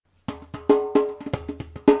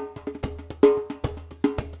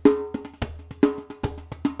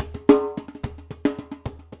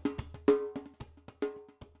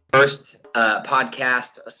first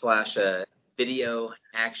podcast slash video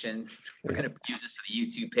action. We're going to use this for the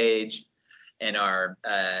YouTube page and our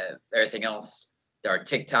everything else, our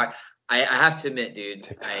TikTok. I have to admit,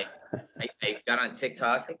 dude, I got on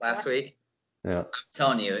TikTok last week. Yeah. I'm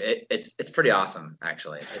telling you, it's pretty awesome,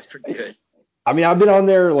 actually. It's pretty good. I mean, I've been on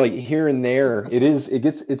there like here and there. It's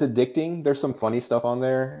addicting. There's some funny stuff on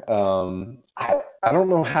there. I don't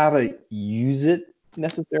know how to use it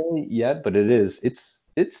necessarily yet, but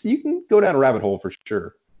it's you can go down a rabbit hole for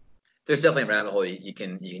sure. There's definitely a rabbit hole you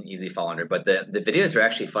can easily fall under, but the videos are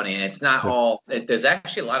actually funny, and it's not all. There's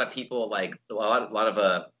actually a lot of people, like a lot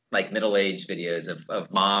of like middle-aged videos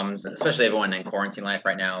of moms, and especially everyone in quarantine life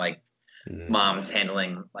right now, like moms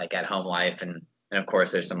handling like at home life, and of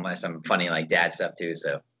course there's some funny like dad stuff too.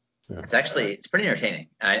 So it's pretty entertaining.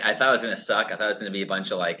 I thought it was gonna suck. I thought it was gonna be a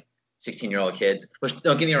bunch of like 16-year-old kids, which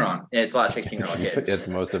don't get me wrong, it's a lot of 16-year-old kids. It's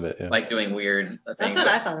most of it, yeah. Like doing weird things. That's what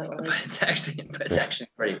I thought it was. But it's actually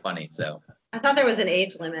pretty funny. So I thought there was an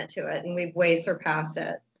age limit to it, and we've way surpassed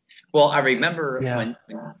it. Well, I remember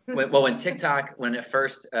when TikTok, when they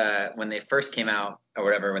first came out or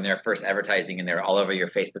whatever, when they were first advertising and they were all over your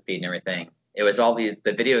Facebook feed and everything, it was all the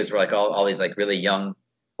videos were like all these like really young.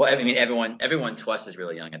 Well, I mean, everyone to us is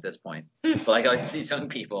really young at this point, but like all these young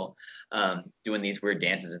people doing these weird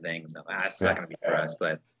dances and things. That's not gonna be for us,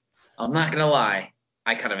 but I'm not gonna lie,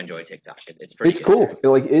 I kind of enjoy TikTok. It's pretty. It's cool.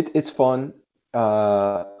 Like it's fun.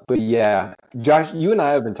 But yeah, Josh, you and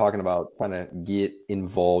I have been talking about trying to get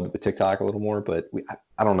involved with TikTok a little more, but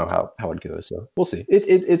I don't know how it goes. So we'll see.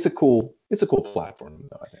 It's a cool platform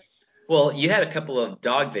though, I think. Well, you had a couple of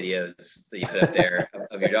dog videos that you put up there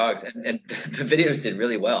of your dogs, and the videos did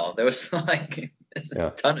really well. There was like a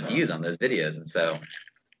ton of views on those videos, and so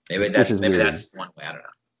maybe that's one way. I don't know.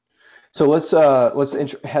 So let's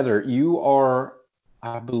Heather. You are,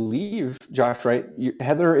 I believe, Josh, right?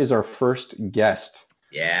 Heather is our first guest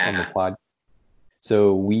on the pod.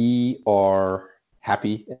 So we are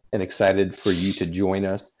happy and excited for you to join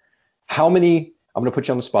us. I'm going to put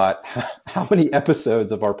you on the spot. How many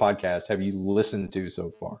episodes of our podcast have you listened to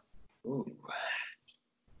so far? Ooh.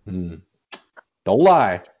 Don't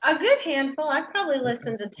lie. A good handful. I've probably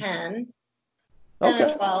listened to 10. 10 or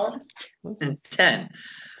 12. 10.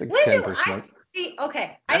 Like Wait, 10%.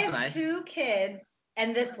 I have nice. 2 kids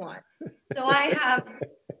and this one. So I have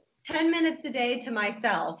 10 minutes a day to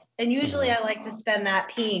myself. And usually I like to spend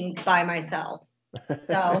that peeing by myself.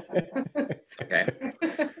 So. Okay.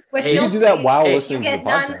 Which you do that while listening to the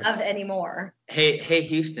podcast. You get none of anymore. Hey,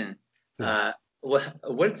 Houston. What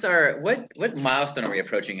milestone are we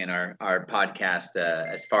approaching in our podcast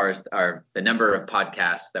as far as the number of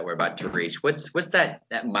podcasts that we're about to reach? What's that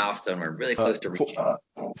milestone we're really close to reaching?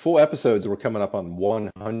 Full episodes, we're coming up on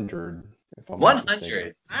 100.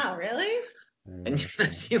 100. Wow, really? And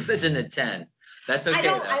you listen to 10. That's okay.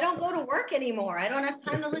 I don't go to work anymore. I don't have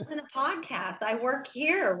time to listen to podcasts. I work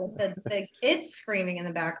here with the kids screaming in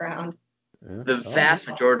the background. Yeah. The vast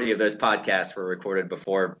majority of those podcasts were recorded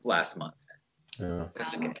before last month. Yeah.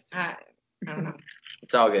 That's okay. I don't know.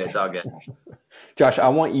 It's all good. It's all good. Josh, I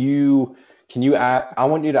want you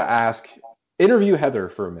to interview Heather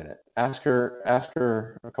for a minute. Ask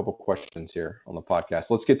her a couple questions here on the podcast.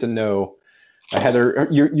 Let's get to know Heather.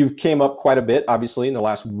 You've came up quite a bit, obviously, in the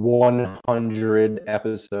last 100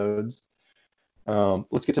 episodes.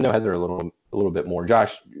 Let's get to know Heather a little bit more.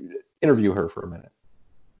 Josh, interview her for a minute.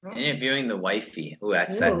 Interviewing the wifey. Ooh,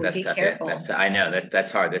 that's tough. Careful. I know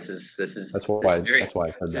that's hard. That's why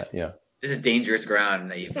I heard that. Yeah. This is dangerous ground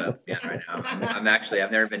that you've put me on right now.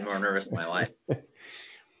 I've never been more nervous in my life.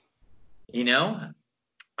 You know,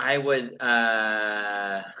 I would.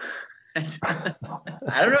 I don't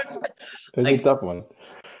know. It's a tough one.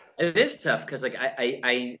 It is tough because like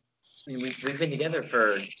we've been together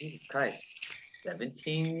for Jesus Christ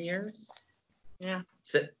 17 years. Yeah.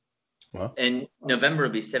 Well. In November will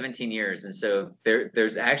be 17 years, and so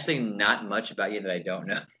there's actually not much about you that I don't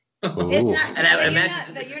know. It's not,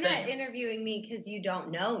 and you're not interviewing me because you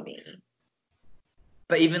don't know me.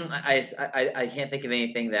 But even I can't think of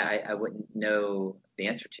anything that I wouldn't know the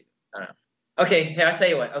answer to. I don't know. Okay, hey, I'll tell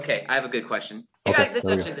you what. Okay, I have a good question. Hey, okay, this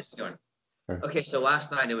is going. Right. Okay, so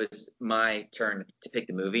last night it was my turn to pick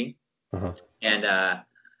the movie, and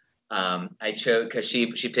I chose because she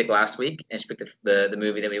picked last week, and she picked the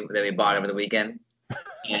movie that we bought over the weekend,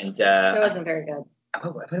 and it wasn't very good. I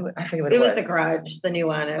forget what it was. It was The Grudge, the new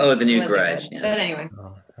one. The new Grudge. Yeah, but anyway.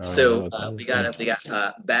 So we got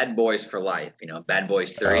Bad Boys for Life. Bad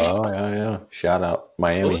Boys 3. Oh yeah. Shout out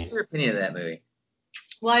Miami. What was your opinion of that movie?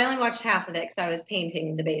 Well, I only watched half of it because I was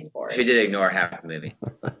painting the baseboard. She did ignore half the movie.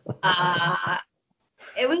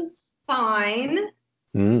 It was fine.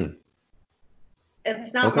 Mm.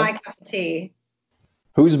 It's not Okay. my cup of tea.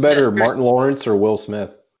 Who's better, Yes, Martin Lawrence or Will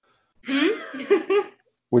Smith? Hmm?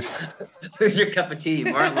 Which Who's your cup of tea,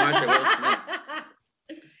 Martin Lawrence or Will Smith?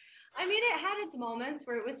 I mean, it had its moments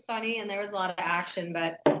where it was funny and there was a lot of action,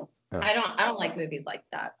 but Yeah. I don't like movies like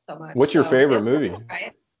that so much. What's your So favorite it was movie?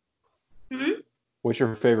 okay. Hmm? What's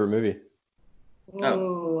your favorite movie?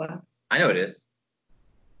 Ooh. I know it is.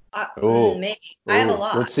 Oh. Maybe. I have a Oh.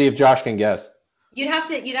 lot. Let's see if Josh can guess. You'd have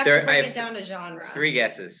to There- I break have it down to genre. 3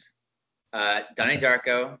 guesses. Donnie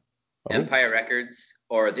Darko, Oh. Empire Records,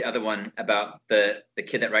 or the other one about the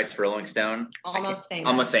kid that writes for Rolling Stone. Almost Famous.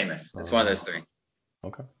 Almost Famous. It's one of those 3.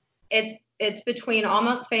 Okay. It's between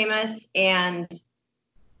Almost Famous and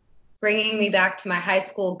bringing me back to my high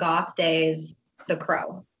school goth days, The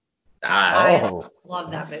Crow. I Oh.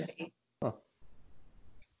 love that movie.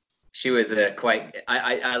 She was quite.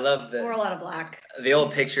 I love Wore a lot of black. the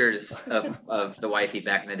old pictures of the wifey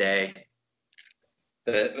back in the day.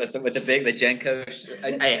 With the Jenko.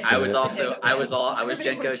 I was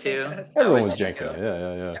Jenko too. Everyone was Jenko.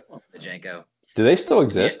 Yeah. Everyone was a Jenko. Do they still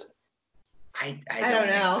exist? I don't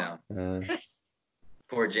think know. so.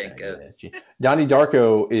 Poor Jenko. Donnie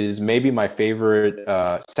Darko is maybe my favorite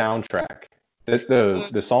soundtrack.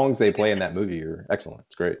 The songs they play in that movie are excellent.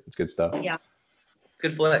 It's great. It's good stuff. Yeah.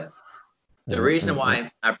 Good flick. The reason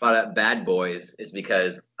why I brought up Bad Boys is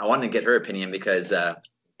because I wanted to get her opinion because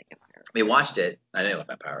we watched it. I know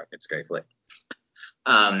about Power. It's a great flick.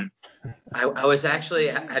 I was actually.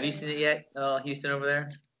 Have you seen it yet, Houston over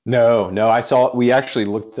there? No. I saw. We actually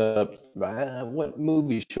looked up what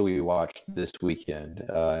movie should we watch this weekend,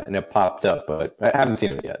 and it popped up, but I haven't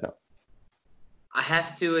seen it yet. No. I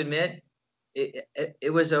have to admit,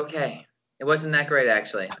 it was okay. It wasn't that great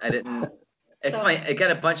actually. I didn't. It's funny. It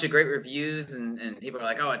got a bunch of great reviews and people are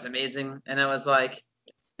like, oh, it's amazing, and I was like,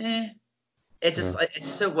 eh. It's just it's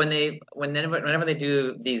so whenever they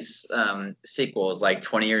do these sequels like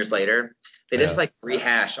 20 years later, they just like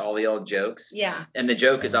rehash all the old jokes. Yeah. And the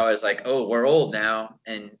joke is always like, oh, we're old now,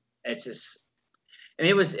 and it's just. I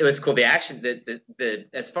mean, it was cool. The action, the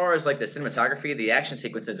as far as like the cinematography, the action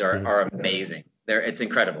sequences are amazing. It's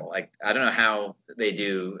incredible. Like I don't know how they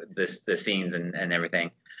do the scenes and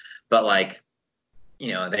everything, but like,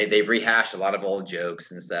 they rehash a lot of old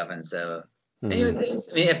jokes and stuff, and so. I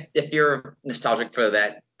mean, if you're nostalgic for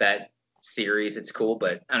that series, it's cool.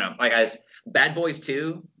 But I don't know, like Bad Boys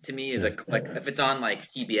 2 to me is like if it's on like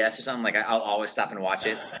TBS or something, like I'll always stop and watch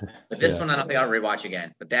it. But this one I don't think I'll rewatch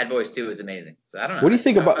again. But Bad Boys 2 is amazing. So I don't know. What do you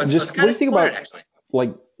think about what do you think about actually?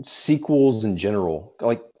 Like sequels in general?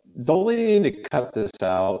 Like, don't they need to cut this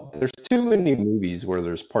out? There's too many movies where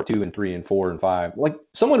there's part 2 and 3 and 4 and 5. Like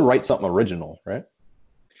someone write something original, right?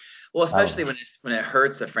 Well, especially when it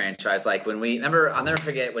hurts a franchise. Like when I'll never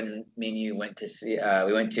forget when me and you went to see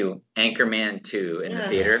we went to Anchorman 2 in the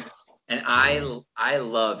theater, and I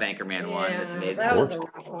love Anchorman 1. It's amazing. That was a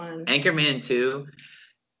rough one. Anchorman 2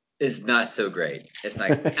 is not so great. It's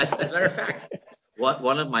like as a matter of fact,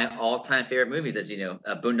 one of my all-time favorite movies, as you know,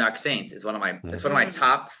 Boondock Saints is one of my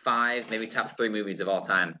top 5, maybe top 3 movies of all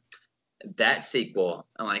time. That sequel,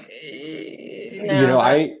 I'm like,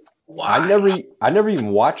 I never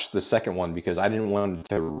even watched the second one because I didn't want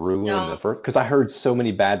to ruin the first, because I heard so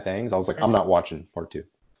many bad things. I was like, I'm not watching part 2.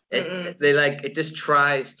 It just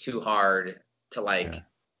tries too hard to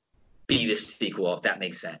be the sequel, if that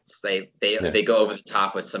makes sense. They go over the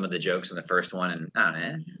top with some of the jokes in the first one, and I don't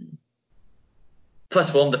know.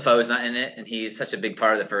 Plus, Willem Dafoe's not in it, and he's such a big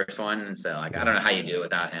part of the first one, and so I don't know how you do it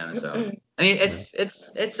without him. So I mean,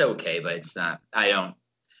 it's okay, but it's not.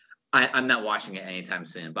 I'm not watching it anytime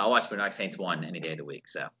soon, but I'll watch Boondock Saints 1 any day of the week.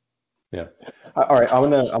 So. Yeah. All right. I'm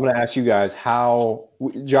gonna ask you guys how.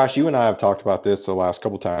 Josh, you and I have talked about this the last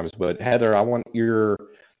couple times, but Heather, I want your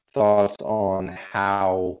thoughts on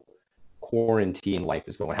how quarantine life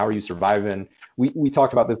is going. How are you surviving? We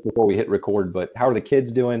talked about this before we hit record, but how are the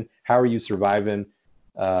kids doing? How are you surviving?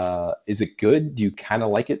 Is it good? Do you kind of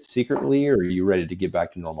like it secretly, or are you ready to get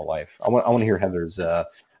back to normal life? I want to hear Heather's. Do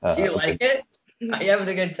you like it? Are you having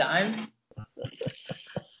a good time?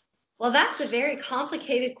 Well, that's a very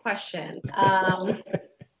complicated question.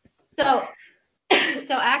 So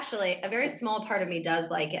actually, a very small part of me does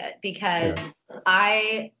like it because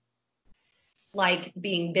I like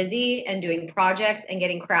being busy and doing projects and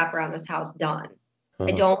getting crap around this house done.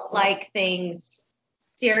 I don't like things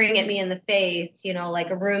staring at me in the face, like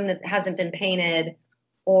a room that hasn't been painted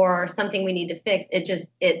or something we need to fix.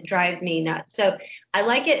 It drives me nuts. So I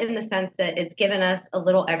like it in the sense that it's given us a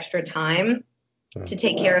little extra time to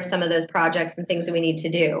take care of some of those projects and things that we need to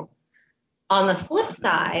do. On the flip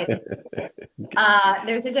side,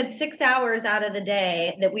 there's a good 6 hours out of the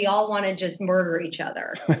day that we all want to just murder each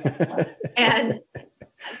other. And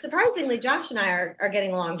surprisingly, Josh and I are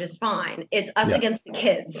getting along just fine. It's us against the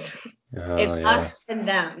kids. It's us and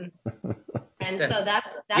them. And so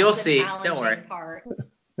that's You'll the see. challenging Don't worry. part.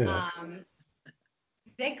 Yeah.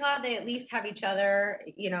 Thank God they at least have each other.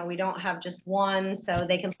 We don't have just one, so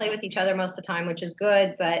they can play with each other most of the time, which is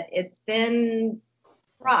good, but it's been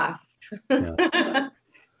rough. Yeah.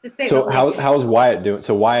 To say So the least. how's Wyatt doing?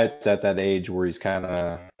 So Wyatt's at that age where he's kind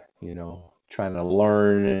of, trying to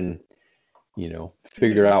learn and,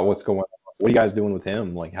 figure out what's going on. What are you guys doing with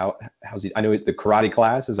him? Like how's he? I know the karate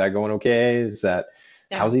class, is that going okay?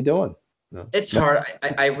 How's he doing? No. It's hard.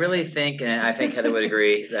 I really think, and I think Heather would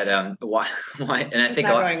agree that why, and I think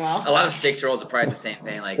a lot of 6-year-olds are probably the same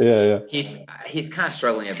thing. Like he's kind of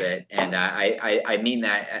struggling a bit, and I mean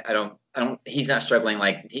that. I don't. He's not struggling.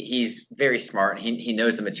 Like he's very smart. He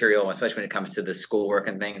knows the material, especially when it comes to the schoolwork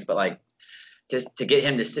and things. But like just to get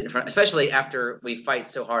him to sit in front, especially after we fight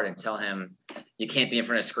so hard and tell him you can't be in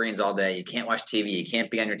front of screens all day, you can't watch TV, you can't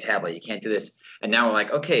be on your tablet, you can't do this. And now we're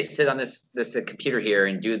like, okay, sit on this computer here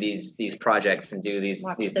and do these projects and do these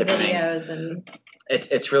different videos things. And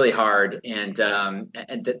it's really hard. And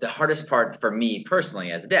the hardest part for me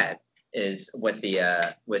personally as a dad is with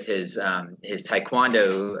his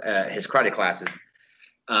taekwondo, his karate classes.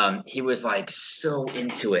 He was like so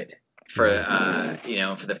into it for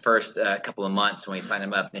the first couple of months when we signed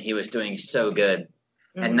him up, and he was doing so good.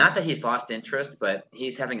 Mm-hmm. And not that he's lost interest, but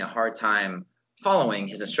he's having a hard time following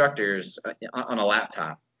his instructors on a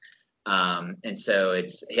laptop. And so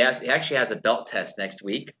he actually has a belt test next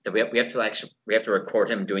week that we have to record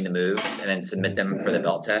him doing the moves and then submit them for the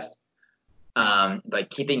belt test. But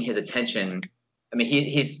keeping his attention, I mean,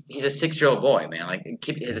 he's a 6-year-old boy, man. Like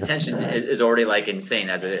his attention is already like insane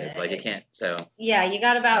as it is. Like you can't. So yeah, you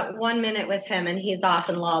got about 1 minute with him and he's off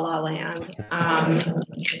in La La Land.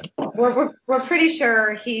 We're pretty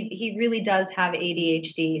sure he really does have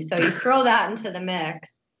ADHD. So you throw that into the mix.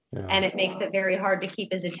 Yeah. And it makes it very hard to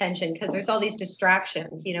keep his attention because there's all these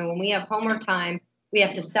distractions. When we have homework time, we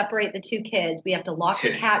have to separate the 2 kids. We have to lock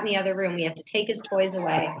the cat in the other room. We have to take his toys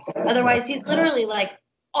away. Otherwise, he's literally like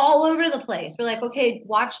all over the place. We're like, okay,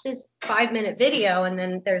 watch this 5-minute video, and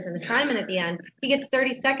then there's an assignment at the end. He gets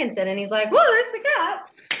 30 seconds in, and he's like, whoa, there's the cat.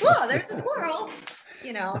 Whoa, there's the squirrel.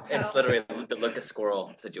 So it's literally the look a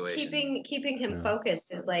squirrel situation. Keeping him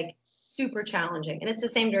focused is like super challenging, and it's the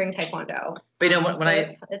same during taekwondo. But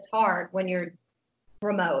it's hard when you're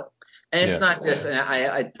remote. And it's not just,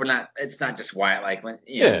 and it's not just Wyatt. Like when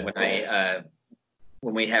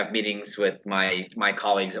we have meetings with my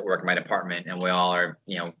colleagues at work in my department, and we all are,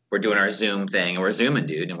 we're doing our Zoom thing, and we're Zooming,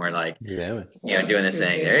 dude, and we're like, doing this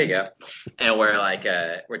thing. There you go. And we're like,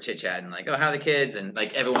 we're chit chatting, like, oh, how are the kids? And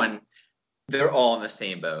like everyone, they're all in the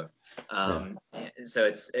same boat. So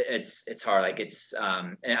it's hard. Like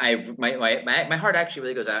and my heart actually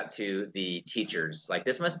really goes out to the teachers. Like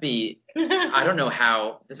this must be, I don't know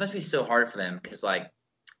how, this must be so hard for them because like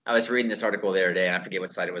I was reading this article the other day and I forget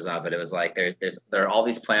what site it was on, but it was like there are all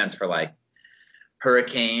these plans for like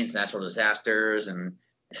hurricanes, natural disasters, and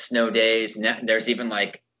snow days. There's even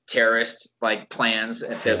like terrorist like plans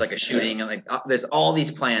if there's like a shooting, and like there's all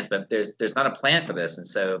these plans, but there's not a plan for this, and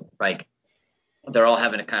so like they're all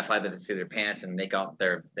having to kind of fly by the seat of their pants and make up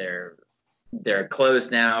they're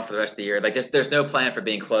closed now for the rest of the year. Like there's no plan for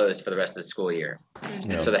being closed for the rest of the school year,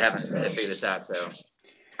 and so they haven't to figure this out. So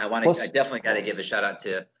I definitely got to give a shout out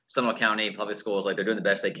to Seminole County Public Schools. Like they're doing the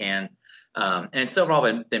best they can, and it's overall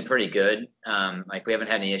been pretty good. Like we haven't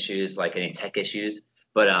had any issues, like any tech issues.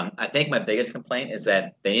 But I think my biggest complaint is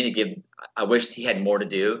that they need to give. I wish he had more to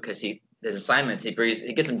do because his assignments he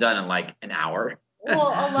gets them done in like an hour. Well,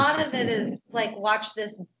 a lot of it is like watch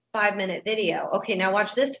this 5-minute video. Okay, now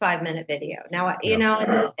watch this 5-minute video. Now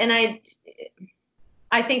and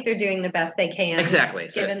I think they're doing the best they can. Exactly.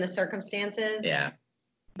 Given the circumstances. Yeah.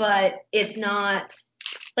 But it's not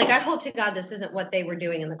like I hope to God this isn't what they were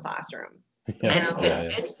doing in the classroom.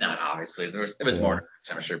 It's not obviously. There was more,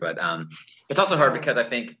 I'm sure, but it's also hard because I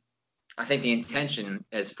think the intention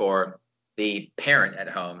is for the parent at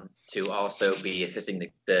home to also be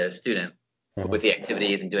assisting the student with the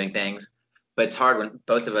activities and doing things. But it's hard when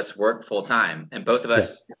both of us work full time and both of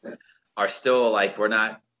us are still like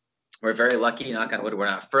we're very lucky, knock on wood, we're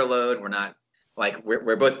not furloughed, we're not like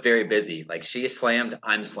we're both very busy. Like she is slammed,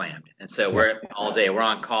 I'm slammed, and so we're all day. We're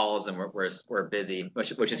on calls and we're busy,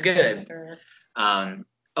 which is good. And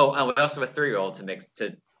we also have a 3-year-old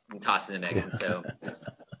to toss in the mix, and so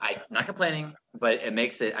I'm not complaining, but it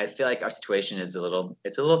makes it. I feel like our situation is a little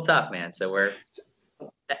tough, man. So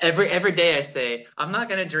Every day I say I'm not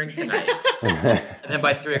gonna drink tonight, and then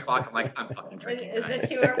by 3 o'clock I'm like, I'm fucking drinking tonight.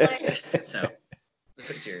 Is it too early? So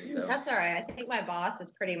cheers. So That's all right. I think my boss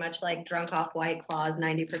is pretty much like drunk off White Claws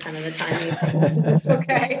 90% of the time these days, so it's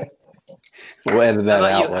okay. We'll edit how that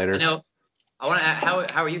about out you? later. I know. I want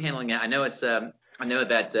to. How are you handling it? I know it's. I know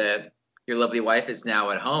that your lovely wife is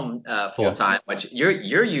now at home full time, which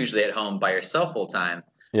you're usually at home by yourself full time.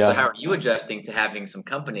 Yeah. So how are you adjusting to having some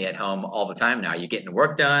company at home all the time now? Are you getting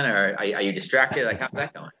work done, or are you distracted? Like, how's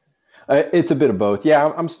that going? It's a bit of both.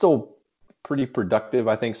 Yeah, I'm still pretty productive,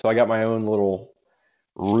 I think. So I got my own little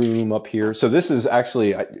room up here. So this is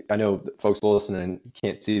actually, I know that folks listening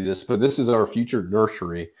can't see this, but this is our future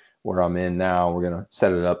nursery where I'm in now. We're gonna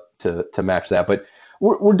set it up to match that, but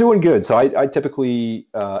we're doing good. So I typically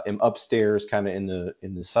am upstairs, kind of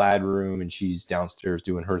in the side room, and she's downstairs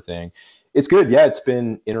doing her thing. It's good. Yeah, it's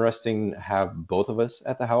been interesting to have both of us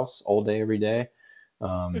at the house all day, every day.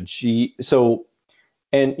 And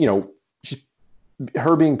and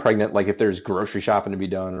her being pregnant, like if there's grocery shopping to be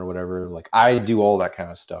done or whatever, like I do all that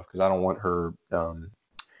kind of stuff because I don't want her.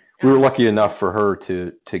 We were lucky enough for her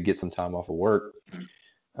to get some time off of work.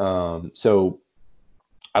 So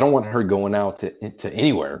I don't want her going out to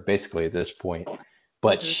anywhere basically at this point,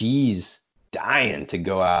 but she's dying to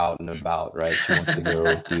go out and about, right? She wants to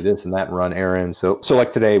go do this and that and run errands. So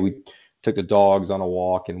like today we took the dogs on a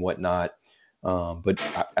walk and whatnot. But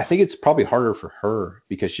I think it's probably harder for her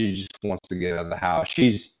because she just wants to get out of the house.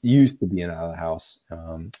 She's used to being out of the house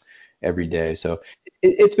every day. So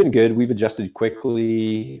it's been good. We've adjusted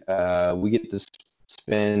quickly. We get to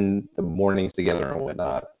spend the mornings together and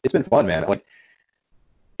whatnot. It's been fun, man. Like,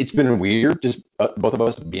 it's been weird just both of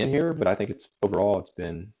us being here, but I think overall it's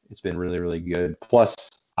been really, really good. Plus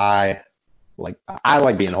I like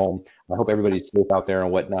being home. I hope everybody's safe out there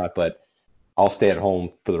and whatnot, but I'll stay at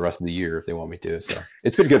home for the rest of the year if they want me to. So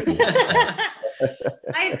it's been good for me.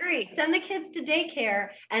 I agree. Send the kids to daycare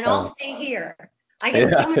and I'll stay here. I get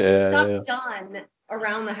so much stuff done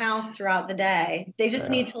around the house throughout the day. They just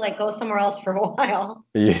need to like go somewhere else for a while.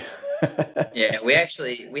 Yeah. Yeah,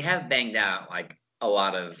 we have banged out like a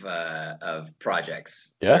lot of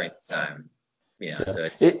projects Yeah. during this time. So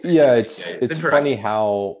it's funny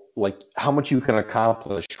how much you can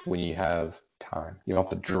accomplish when you have time. You don't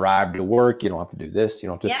have to drive to work. You don't have to do this. You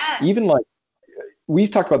don't have to even like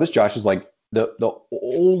we've talked about this, Josh, is like the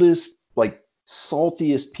oldest, like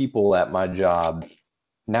saltiest people at my job.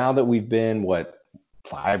 Now that we've been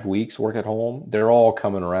 5 weeks work at home, they're all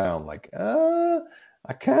coming around like,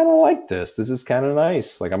 I kind of like this. This is kind of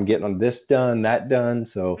nice. Like I'm getting this done, that done.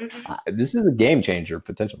 So this is a game changer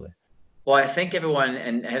potentially. Well, I think everyone,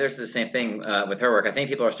 and Heather said the same thing with her work. I think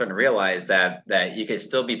people are starting to realize that you can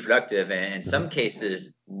still be productive, and in some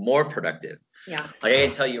cases more productive. Yeah. Like I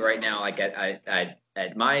can tell you right now, like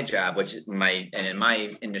at my job, which is in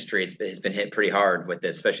my industry, it's been hit pretty hard with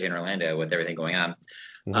this, especially in Orlando with everything going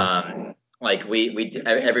on. Like we do,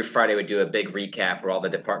 every Friday we do a big recap where all the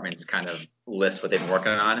departments kind of list what they've been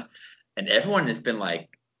working on, and everyone has been like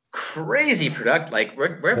crazy productive. Like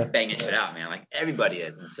we're banging it out, man. Like everybody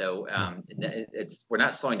is, and so we're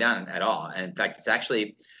not slowing down at all. And in fact, it's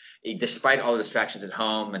actually, despite all the distractions at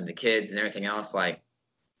home and the kids and everything else, like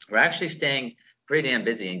we're actually staying pretty damn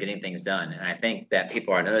busy and getting things done. And I think that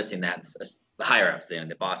people are noticing that. The higher ups,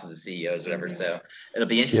 the bosses, the CEOs, whatever. So it'll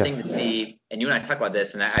be interesting to see. And you and I talk about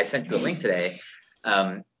this, and I sent you a link today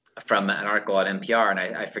from an article at NPR, and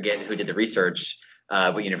I forget who did the research,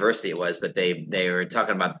 what university it was, but they were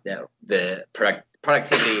talking about the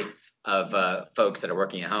productivity of folks that are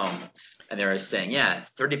working at home, and they were saying,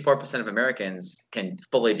 34% of Americans can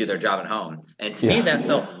fully do their job at home, and to me that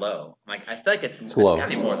felt low. Like I feel like it's got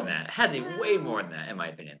to be more than that. It has to be way more than that, in my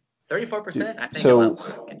opinion. 34%? I think a lot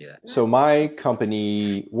more can do that. So my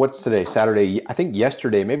company, what's today? Saturday. I think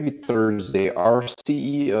yesterday, maybe Thursday, our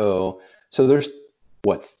CEO, so there's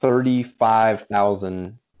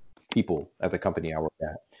 35,000 people at the company I work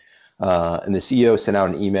at. And the CEO sent out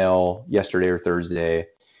an email yesterday or Thursday.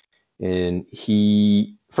 And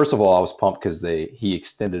first of all, I was pumped because he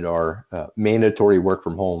extended our mandatory work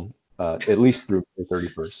from home at least through the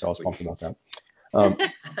 31st. So I was pumped about that.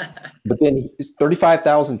 But then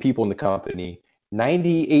 35,000 people in the company,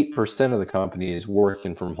 98% of the company is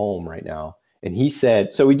working from home right now. And he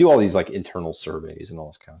said, so we do all these like internal surveys and all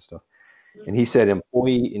this kind of stuff. And he said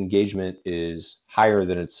employee engagement is higher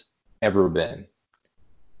than it's ever been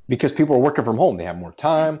because people are working from home. They have more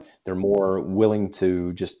time. They're more willing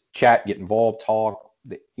to just chat, get involved, talk.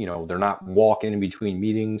 They're not walking in between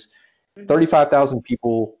meetings. 35,000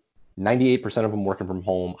 people, 98% of them working from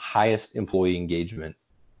home, highest employee engagement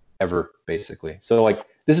ever, basically. So like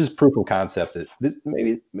this is proof of concept that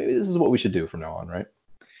maybe this is what we should do from now on, right?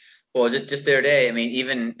 Well, just the other day, I mean,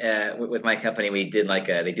 even with my company, we did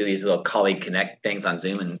they do these little colleague connect things on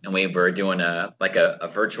Zoom, and we were doing a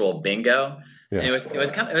virtual bingo, and it was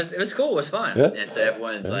cool, it was fun, and so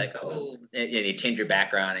everyone's like, oh, you change your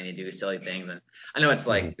background and you do silly things, and I know it's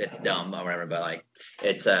it's dumb or whatever, but like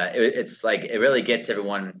it's like it really gets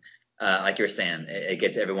everyone, like you were saying, it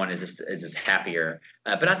gets everyone is just happier,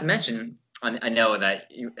 but not to mention, I know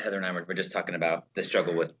that Heather and I were just talking about the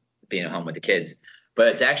struggle with being at home with the kids. But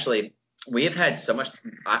it's actually, we have had so much.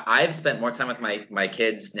 I've spent more time with my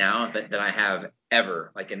kids now than I have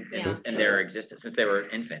ever, like in their existence, since they were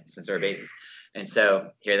infants, since they were babies. And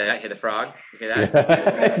so, hear that? Hear the frog? You hear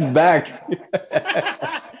that? He's back.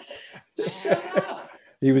 Shut up.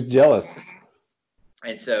 He was jealous.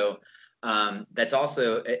 And so, that's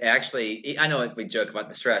also actually. I know we joke about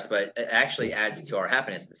the stress, but it actually adds to our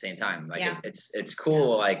happiness at the same time. Like it's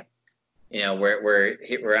cool, like. You know, we're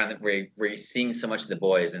seeing so much of the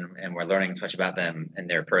boys, and we're learning so much about them and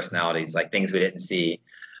their personalities, like things we didn't see,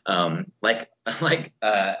 like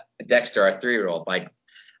Dexter, our 3-year-old. Like,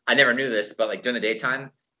 I never knew this, but like during the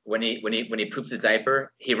daytime, when he poops his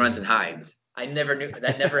diaper, he runs and hides. I never knew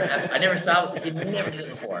that. Never happened. I never saw. He never did it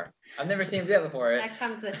before. I've never seen him do that before. That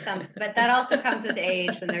comes with but that also comes with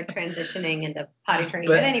age when they're transitioning into potty training.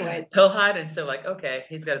 But anyways, he'll hide, and so like, okay,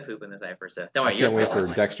 he's got to poop in his diaper. So don't worry. I can't wait for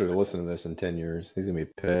Dexter to listen to this in 10 years. He's gonna be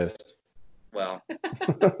pissed. Well,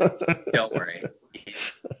 don't worry.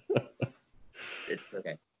 It's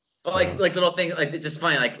okay. But like little things, like it's just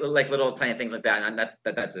funny, like little tiny things like that. Not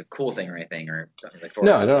that that's a cool thing or anything or something like.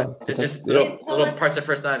 No. It's just little parts of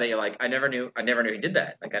personality that you're like, I never knew he did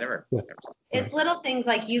that. Like I never. It's little things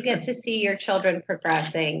like you get to see your children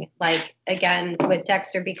progressing. Like again with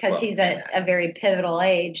Dexter, because he's at a very pivotal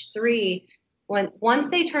age, 3.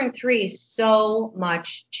 Once they turn 3, so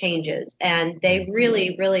much changes, and they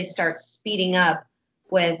really, really start speeding up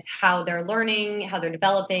with how they're learning, how they're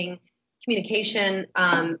developing. Communication,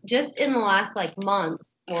 just in the last month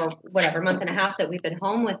or whatever, month and a half that we've been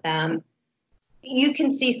home with them, you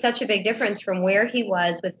can see such a big difference from where he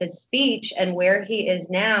was with his speech and where he is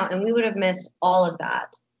now. And we would have missed all of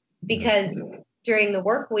that because during the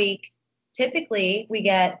work week, typically we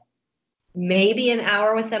get maybe an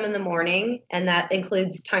hour with them in the morning, and that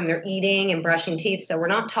includes time they're eating and brushing teeth. So we're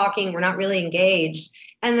not talking, we're not really engaged.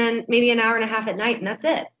 And then maybe an hour and a half at night, and that's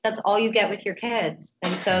it. That's all you get with your kids.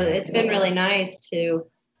 And so it's been really nice to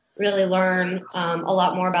really learn a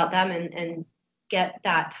lot more about them and get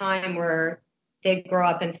that time where they grow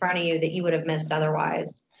up in front of you that you would have missed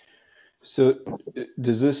otherwise. So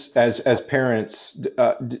does this, as parents,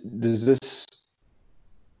 does this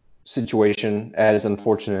situation, as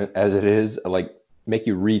unfortunate as it is, make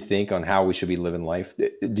you rethink on how we should be living life?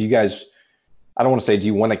 Do you guys, I don't want to say do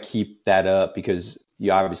you want to keep that up, because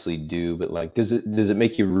you obviously do, but does it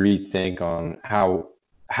make you rethink on how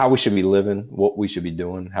we should be living, what we should be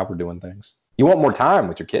doing, how we're doing things? You want more time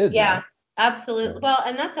with your kids. Yeah, right? absolutely. Well,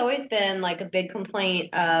 and that's always been a big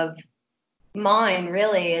complaint of mine,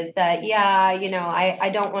 really, is that I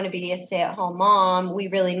don't want to be a stay-at-home mom. We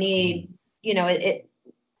really need,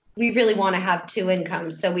 we really want to have 2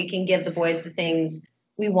 incomes so we can give the boys the things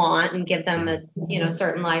we want and give them a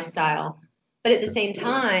certain lifestyle. But at the same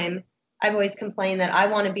time, I've always complained that I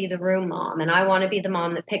want to be the room mom, and I want to be the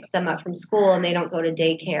mom that picks them up from school and they don't go to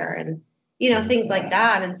daycare and things like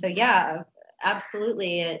that. And so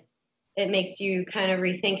absolutely, it makes you kind of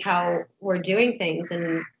rethink how we're doing things,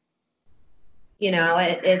 and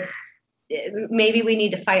maybe we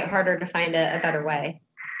need to fight harder to find a better way.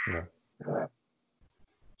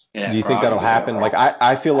 Yeah, do you think that'll happen?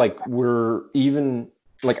 I feel like we're even,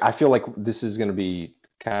 I feel like this is going to be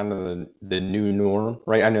kind of the new norm,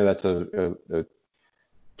 right? I know that's a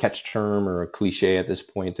catch term or a cliche at this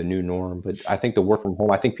point, the new norm, but I think the work from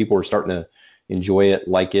home, I think people are starting to enjoy it,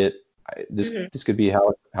 like it. This could be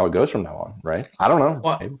how it goes from now on, right? I don't know.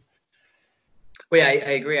 Well, I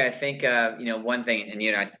agree. I think one thing,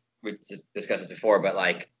 and we just discussed this before, but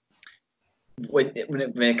when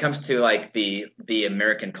it comes to the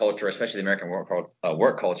American culture, especially the American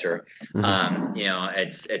work culture,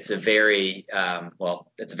 it's a very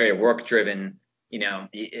it's a very work driven,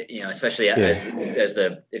 especially as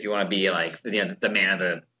if you want to be the man of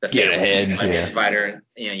the family, provider,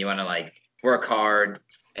 you want to work hard,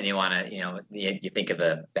 and you want to you think of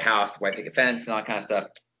the house, the white picket fence, and all that kind of stuff,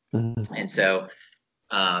 and so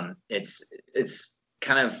it's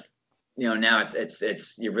kind of now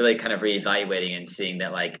it's you're really kind of reevaluating and seeing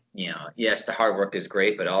that yes, the hard work is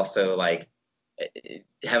great, but also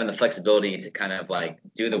having the flexibility to kind of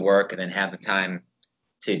do the work and then have the time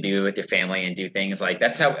to be with your family and do things like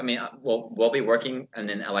that's how I mean we'll be working and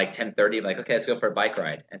then at like 10:30 like okay let's go for a bike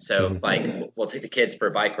ride and so like we'll take the kids for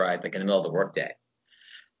a bike ride like in the middle of the workday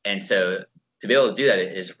and so to be able to do that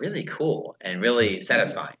is really cool and really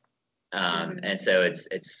satisfying and so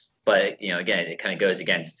it's but again it kind of goes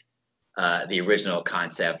against the original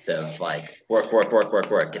concept of like work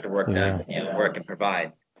get the work done work and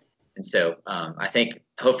provide and so I think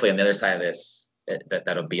hopefully on the other side of this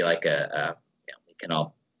that'll be like we can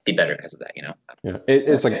all be better because of that, Yeah,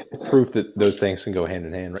 it's like proof that those things can go hand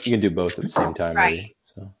in hand. Right? You can do both at the same time, right? maybe.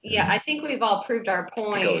 So, yeah, I think we've all proved our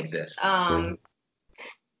point. Coexist.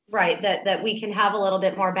 Right, that we can have a little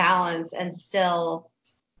bit more balance and still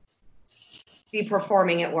be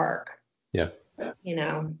performing at work. Yeah.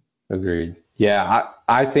 Agreed. Yeah,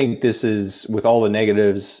 I think this is with all the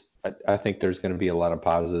negatives. I think there's going to be a lot of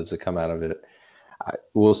positives that come out of it.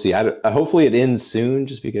 We'll see. Hopefully it ends soon,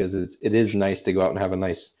 just because it is nice to go out and have a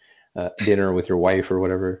nice dinner with your wife or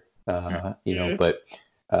whatever, But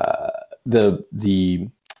the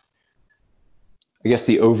I guess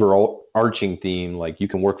the overall arching theme, like you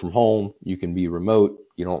can work from home, you can be remote,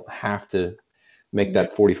 you don't have to make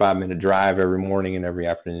that 45-minute drive every morning and every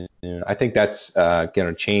afternoon. I think that's going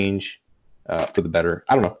to change for the better.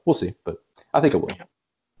 I don't know. We'll see, but I think it will.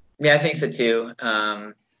 Yeah, I think so too.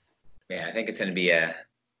 I think it's going to be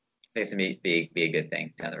be a good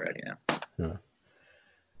thing down the road, Yeah.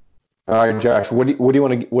 All right, Josh, what do you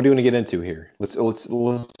want to get into here? Let's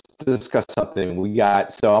discuss something. We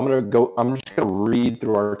got I'm just gonna read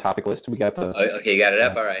through our topic list. We got okay, you got it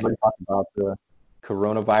up. All right. We're talking about the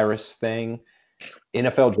coronavirus thing.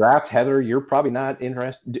 NFL draft. Heather, you're probably not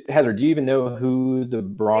interested. Heather, do you even know who the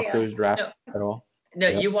Broncos draft at all? No,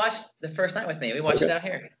 you watched the first night with me. We watched it out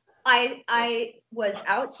here. I was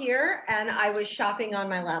out here and I was shopping on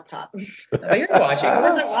my laptop. Oh, you're watching. I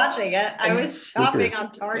wasn't watching it. I was shopping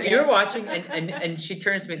on Target. You're watching, and she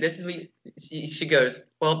turns to me. This is what she goes.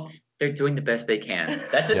 Well, they're doing the best they can.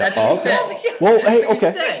 That's what you said. Well, hey,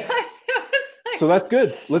 okay. So that's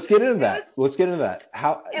good. Let's get into that.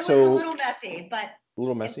 How? It was a little messy, but. A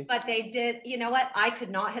little messy. But they did. You know what? I could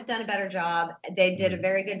not have done a better job. They did a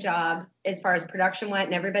very good job as far as production went,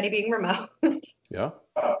 and everybody being remote. Yeah.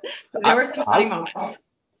 There were some funny moments.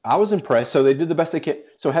 I was impressed. So they did the best they can.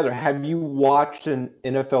 So Heather, have you watched an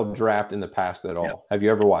NFL draft in the past at all? No. Have you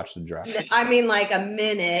ever watched a draft? I mean, like a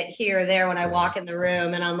minute here or there when I walk in the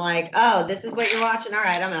room, and I'm like, oh, this is what you're watching. All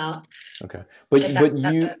right, I'm out. Okay. But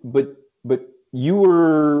you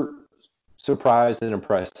were surprised and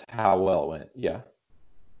impressed how well it went. Yeah.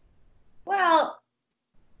 Well,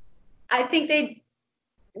 I think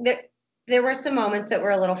there were some moments that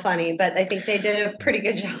were a little funny, but I think they did a pretty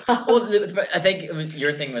good job. Well, I think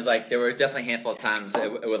your thing was like there were definitely a handful of times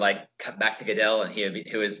it would like cut back to Goodell and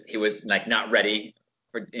he was like not ready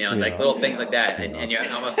for like little things like that, and you're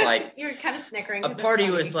almost like you're kind of snickering. A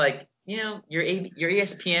party was like your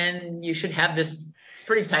ESPN, you should have this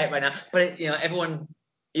pretty tight right now, but everyone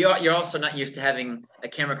you're also not used to having a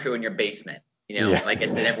camera crew in your basement. Like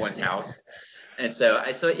it's in everyone's house. And so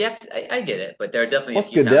I get it, but there are definitely a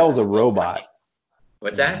few Goodell's a robot.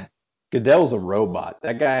 What's that? Goodell's a robot.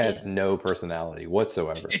 That guy has no personality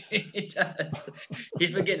whatsoever. He does.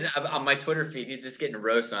 He's been getting on my Twitter feed. He's just getting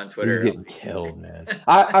roasted on Twitter. He's getting killed, man.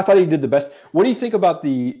 I thought he did the best. What do you think about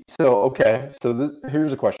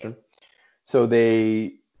here's a question. So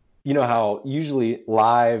they, how usually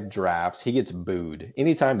live drafts, he gets booed.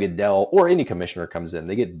 Anytime Goodell or any commissioner comes in,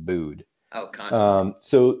 they get booed. Oh, constantly.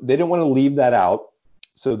 So they didn't want to leave that out.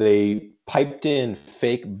 So they piped in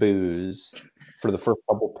fake booze for the first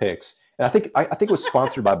couple picks. And I think it was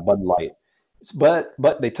sponsored by Bud Light. But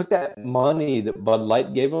they took that money that Bud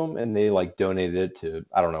Light gave them and they like donated it to,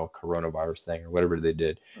 I don't know, coronavirus thing or whatever they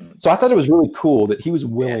did. So I thought it was really cool that he was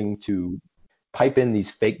willing to pipe in these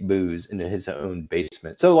fake booze into his own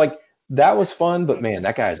basement. So like that was fun, but man,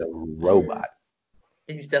 that guy's a robot.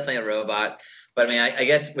 He's definitely a robot. But I mean, I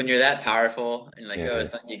guess when you're that powerful and like, you're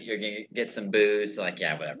gonna get some booze, like,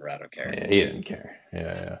 yeah, whatever, I don't care. Yeah, he didn't care.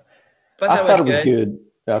 Yeah. But I thought it was good.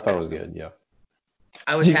 I thought it was good. Yeah.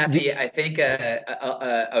 I was happy. I think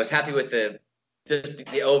I was happy with the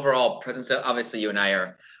overall presence. Obviously, you and I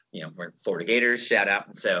are, we're Florida Gators. Shout out.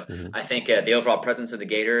 And so I think the overall presence of the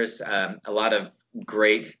Gators, a lot of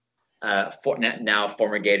great now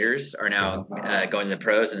former Gators are now going to the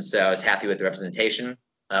pros, and so I was happy with the representation.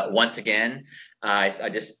 Once again, I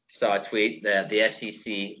just saw a tweet that the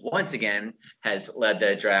SEC once again has led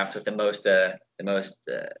the draft with the most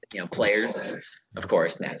players, of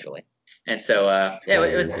course, naturally. And so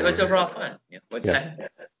it was overall fun. What's that?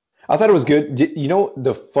 I thought it was good.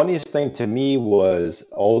 The funniest thing to me was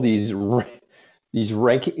all these these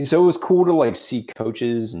rankings. So it was cool to like see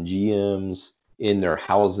coaches and GMs in their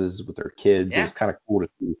houses with their kids. It Yeah. was kind of cool to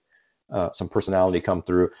see some personality come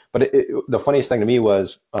through. But the funniest thing to me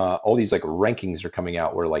was all these like rankings are coming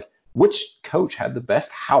out where like which coach had the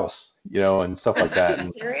best house, and stuff like that.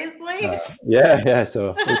 And, Seriously? yeah.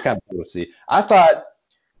 So it was kind of cool to see. I thought,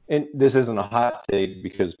 and this isn't a hot take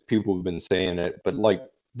because people have been saying it, but like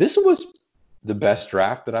this was the best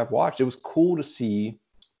draft that I've watched. It was cool to see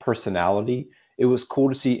personality. It was cool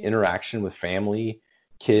to see interaction with family,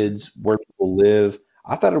 kids, where people live.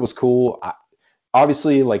 I thought it was cool.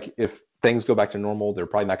 Obviously, like if things go back to normal, they're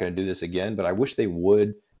probably not going to do this again, but I wish they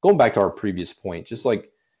would. Going back to our previous point, just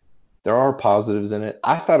like there are positives in it.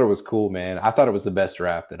 I thought it was cool, man. I thought it was the best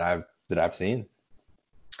draft that I've seen.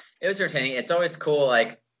 It was entertaining. It's always cool.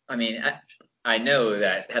 Like, I mean, I know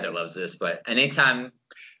that Heather loves this, but anytime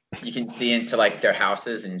you can see into like their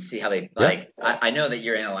houses and see how they like, I know that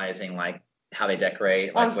you're analyzing like how they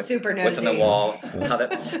decorate, like super what's on the nosy. wall.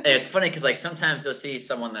 And it's funny because like sometimes you'll see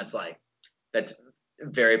someone that's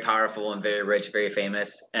very powerful and very rich, very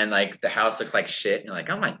famous, and like the house looks like shit, and you're like,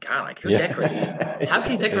 oh my god, like who decorates? How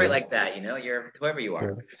can you decorate like that? You're whoever you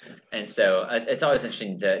are. And so it's always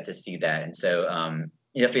interesting to see that. And so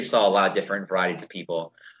you definitely saw a lot of different varieties of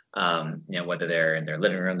people, whether they're in their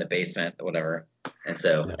living room, the basement, whatever. And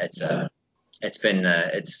so it's been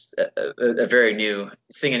a very new,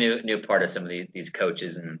 seeing a new part of some of these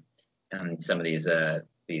coaches and some of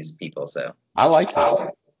these people. So I liked it.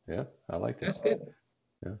 Yeah, I liked it. That's good.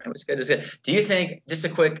 Yeah. It was good. It was good. Do you think, just a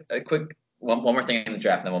quick one more thing in the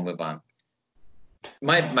draft, and then we'll move on.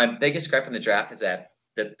 My biggest gripe in the draft is that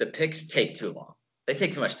the picks take too long. They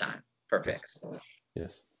take too much time for picks.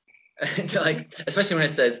 Yes. Like, especially when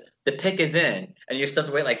it says the pick is in, and you still have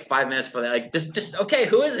to wait like 5 minutes for that. Like, just okay,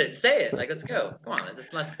 who is it? Say it. Like, let's go. Come on,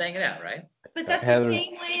 let's bang it out, right? But that's the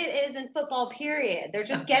same way it is in football, period. They're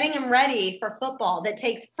just getting them ready for football that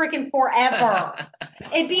takes freaking forever.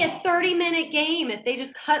 It'd be a 30-minute game if they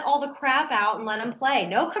just cut all the crap out and let them play.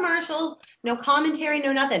 No commercials, no commentary,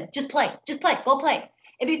 no nothing. Just play, go play.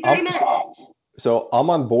 It'd be 30 minutes. So I'm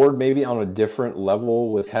on board maybe on a different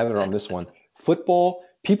level with Heather on this one. Football,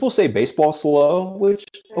 people say baseball slow, which,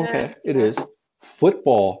 okay, it is.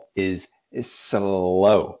 Football is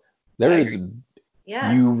slow. There is.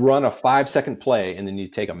 Yes. You run a 5-second play and then you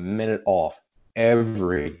take a minute off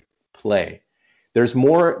every play. There's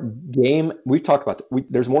more game. We've talked about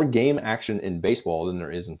there's more game action in baseball than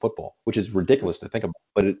there is in football, which is ridiculous to think about,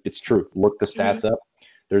 but it's true. Look the stats up.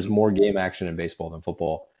 There's more game action in baseball than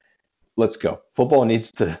football. Let's go. Football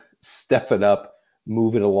needs to step it up,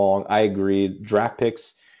 move it along. I agree. Draft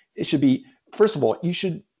picks, it should be, first of all,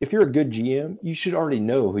 if you're a good GM, you should already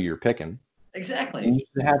know who you're picking. Exactly. And you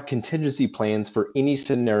should have contingency plans for any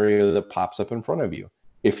scenario that pops up in front of you.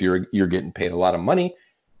 If you're getting paid a lot of money,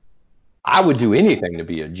 I would do anything to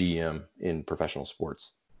be a GM in professional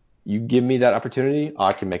sports. You give me that opportunity,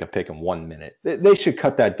 I can make a pick in 1 minute. They should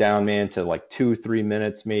cut that down, man, to like 2-3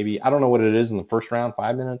 minutes maybe. I don't know what it is in the first round,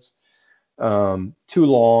 5 minutes. Too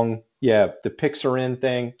long. Yeah, the picks are in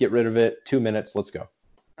thing. Get rid of it. 2 minutes. Let's go.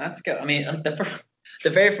 Let's go. I mean, the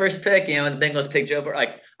very first pick, the Bengals picked Joe Burrow.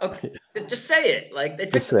 Like, okay, just say it. Like they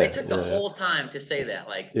took the whole time to say that.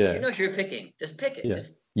 Like, you know who you're picking. Just pick it. Yeah.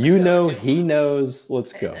 Just he knows.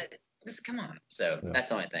 Let's go. Just come on. So that's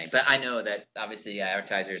the only thing. But I know that obviously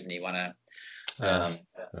advertisers and you want to.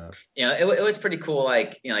 It was pretty cool.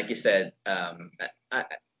 Like like you said.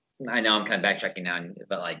 I know I'm kind of backtracking now,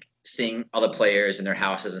 but like seeing all the players in their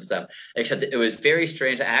houses and stuff. Except it was very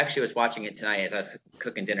strange. I actually was watching it tonight as I was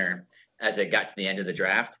cooking dinner as it got to the end of the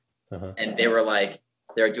draft, and they were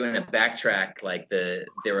doing a backtrack. Like they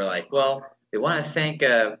were like, well, we want to thank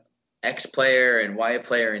X player and Y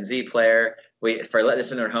player and Z player for letting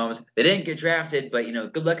us in their homes. They didn't get drafted, but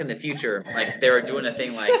good luck in the future. Like they were doing a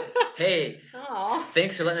thing like, hey,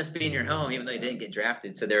 thanks for letting us be in your home, even though you didn't get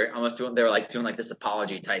drafted. So they were like doing like this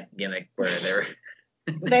apology type gimmick where they were.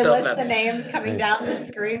 They list the names coming down the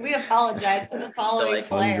screen. We apologize to the following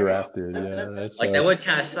players. Undrafted, yeah. Like that would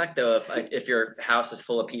kind of suck though if your house is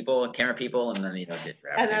full of people, camera people, and then you don't get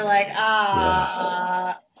drafted. And they're like,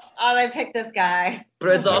 I picked this guy. But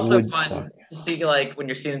it's also fun to see like when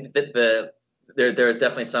you're seeing there are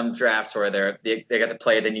definitely some drafts where they got to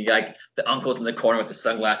play, then you got like the uncles in the corner with the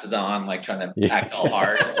sunglasses on, like trying to act all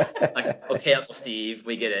hard. Like, okay, Uncle Steve,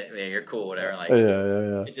 we get it. I mean, you're cool, whatever. Like,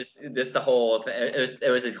 it's just the whole thing. It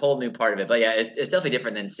was a whole new part of it. But yeah, it's definitely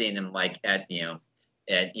different than seeing them like at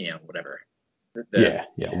whatever.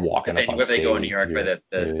 Walking up on where they go in stage. New York for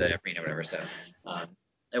the arena, or whatever. So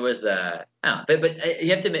it was I don't know, but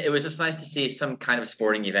you have to admit, it was just nice to see some kind of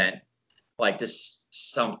sporting event like just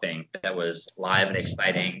something that was live and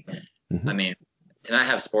exciting. Mm-hmm. I mean, to not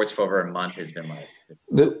have sports for over a month has been like.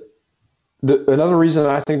 Another reason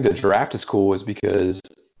I think the draft is cool is because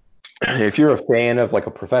if you're a fan of like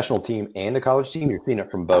a professional team and the college team, you're seeing it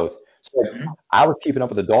from both. So I was keeping up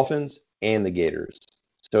with the Dolphins and the Gators.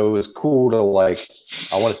 So it was cool to like,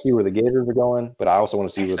 I want to see where the Gators are going, but I also want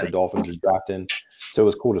to see where the Dolphins are drafting. So it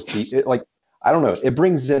was cool to see it. Like, I don't know, it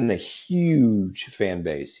brings in a huge fan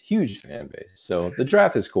base. So the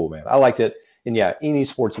draft is cool, man. I liked it. And yeah, any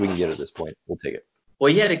sports we can get at this point, we'll take it. Well,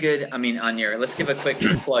 you had a good, I mean, let's give a quick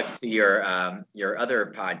plug to your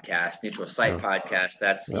other podcast, Neutral Site Podcast.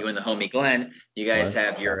 That's you and the homie Glenn. You guys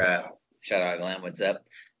have your, shout out Glenn, what's up?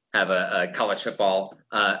 Have a college football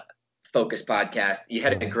focused podcast. You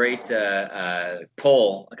had a great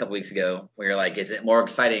poll a couple weeks ago where you're like, is it more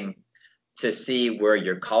exciting to see where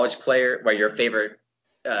your favorite,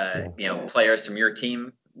 players from your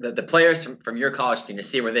team, the players from your college team, to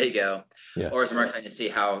see where they go, or is it more exciting to see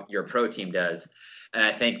how your pro team does? And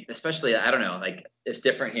I think, especially, I don't know, like it's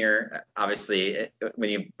different here. Obviously,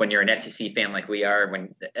 when you're an SEC fan like we are,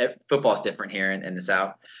 when football is different here in the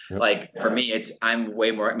South. Yep. Like for me, I'm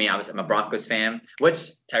way more. I mean, I'm a Broncos fan,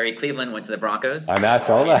 which Tyree Cleveland went to the Broncos. I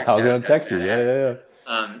saw that. I was going to text you. Yeah.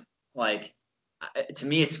 Like to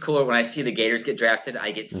me, it's cooler when I see the Gators get drafted.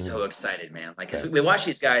 I get so excited, man. Like, cause we watch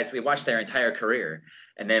these guys, we watch their entire career,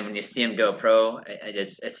 and then when you see them go pro,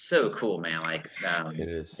 it's so cool, man. Like,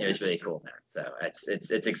 it was really cool, man. So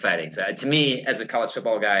it's exciting. So to me, as a college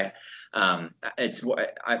football guy,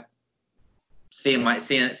 seeing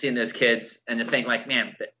those kids and to think like,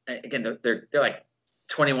 man, again, they're like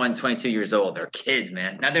 21, 22 years old. They're kids,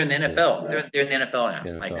 man. Now they're in the NFL. They're in the NFL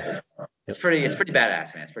now. Like, it's pretty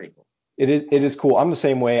badass, man. It's pretty cool. It is cool. I'm the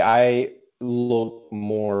same way. I look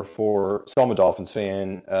more so I'm a Dolphins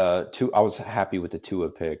fan. I was happy with the Tua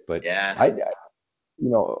pick, but I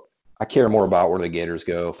care more about where the Gators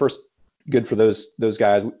go. First, good for those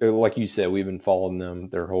guys. Like you said, we've been following them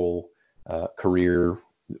their whole career,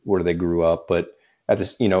 where they grew up. But at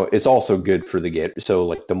this, it's also good for the Gators. So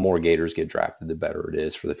like the more Gators get drafted, the better it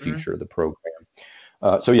is for the future of the program.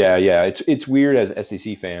 It's weird as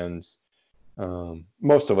SEC fans.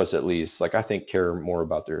 Most of us, at least, like I think, care more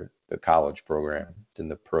about the college program than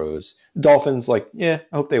the pros. Dolphins, like, I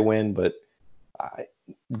hope they win, but I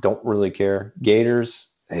don't really care.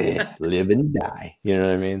 Gators, live and die. You know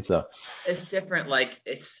what I mean? So it's different. Like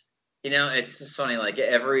it's just funny. Like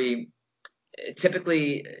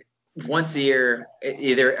typically once a year,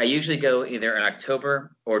 I usually go either in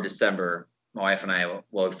October or December. My wife and I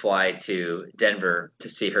will fly to Denver to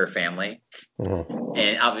see her family.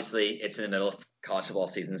 And obviously it's in the middle of college football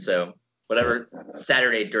season. So whatever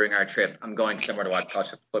Saturday during our trip, I'm going somewhere to watch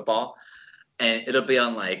college football. And it'll be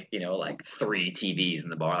on like 3 TVs in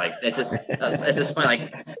the bar. Like it's just fun.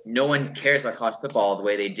 Like no one cares about college football the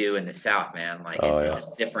way they do in the South, man. Like it's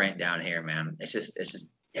just different down here, man. It's just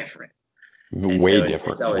different. Way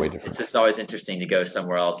different. It's just always interesting to go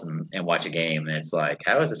somewhere else and watch a game. And it's like,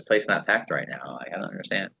 how is this place not packed right now? Like, I don't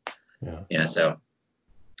understand. So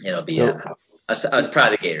it'll be. I was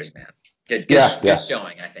proud of the Gators, man. Good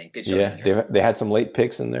showing, I think. Good showing. Yeah, they had some late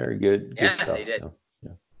picks in there. Good stuff. They did. So,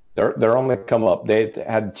 they're on the come up. They've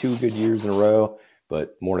had 2 good years in a row,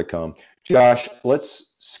 but more to come. Josh,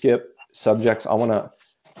 let's skip subjects. I don't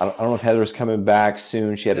know if Heather's coming back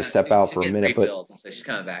soon. She had to step out for a minute, but so she's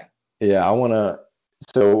coming back. Yeah,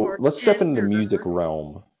 so let's step into the music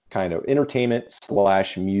realm, kind of entertainment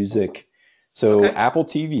 / music. So Apple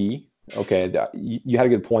TV, you had a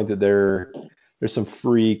good point that there's some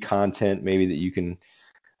free content maybe that you can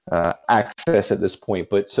access at this point.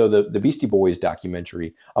 But so the Beastie Boys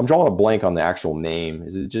documentary, I'm drawing a blank on the actual name.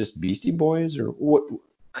 Is it just Beastie Boys or what?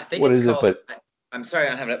 I think what it's called, it? But I'm sorry, I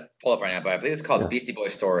don't have it pull up right now, but I believe it's called Beastie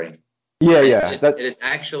Boys Story. Yeah. It is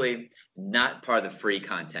actually not part of the free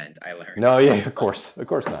content, I learned. No, of course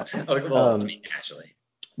not. Naturally.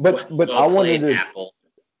 But I wanted to. Apple.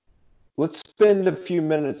 Let's spend a few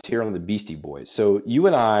minutes here on the Beastie Boys. So you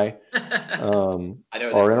and I are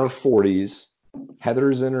in our 40s.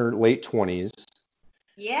 Heather's in her late 20s.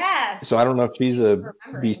 Yes. So I don't know if she's a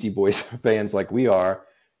Beastie Boys fans like we are,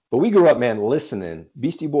 but we grew up, man, listening.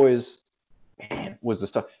 Beastie Boys, man, was the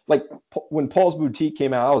stuff. Like when Paul's Boutique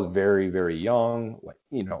came out, I was very, very young,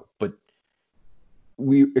 but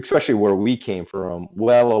we, especially where we came from,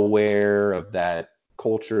 well aware of that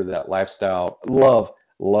culture, that lifestyle. Love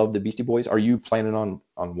the Beastie Boys. Are you planning on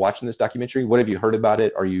watching this documentary? What have you heard about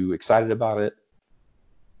it? Are you excited about it?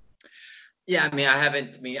 Yeah, I mean, I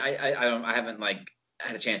haven't. I haven't like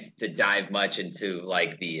had a chance to dive much into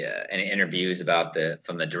like the any interviews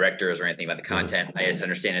from the directors or anything about the content. I just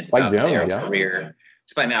understand it's Spike about Jonze, their yeah. career.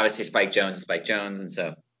 Obviously Spike Jonze, and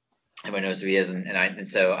so everyone knows who he is. And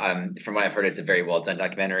so from what I've heard, it's a very well done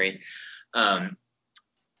documentary.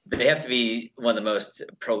 They have to be one of the most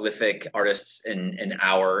prolific artists in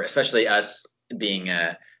especially us being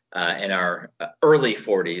in our early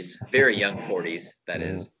 40s, very young 40s, that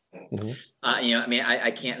is. Mm-hmm. I mean,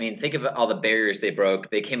 I can't. I mean, think of all the barriers they broke.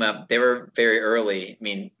 They came up. They were very early.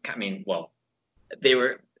 Well, they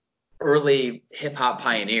were early hip hop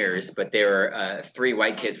pioneers, but they were 3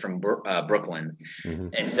 white kids from Brooklyn, Mm-hmm.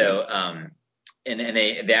 and so and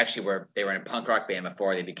they actually were in a punk rock band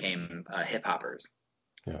before they became hip hoppers.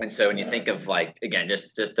 Yeah. And so when you think of like again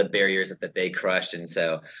just the barriers that they crushed, and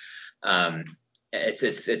so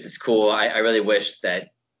it's cool. I really wish that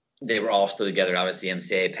they were all still together. Obviously,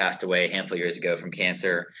 MCA passed away a handful of years ago from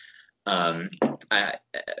cancer. I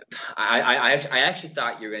actually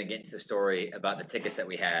thought you were going to get into the story about the tickets that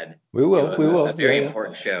we had. We will. A very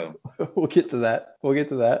important show. We'll get to that.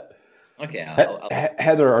 Okay.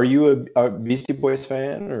 Heather, are you a Beastie Boys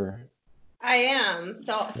fan or? I am.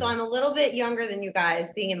 So I'm a little bit younger than you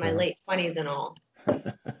guys, being in my late 20s and all.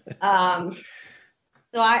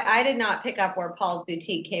 So I did not pick up where Paul's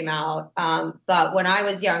Boutique came out. But when I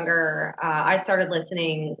was younger, I started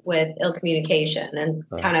listening with Ill Communication and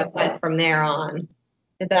kind of went from there on.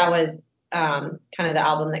 That was kind of the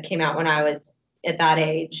album that came out when I was at that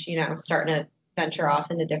age, starting to venture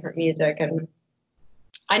off into different music. And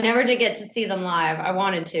I never did get to see them live. I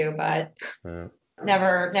wanted to, but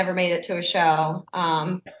never made it to a show.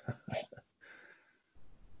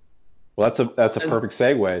 Well, that's a perfect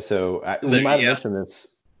segue. So we might have mentioned this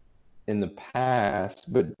in the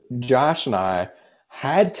past, but Josh and I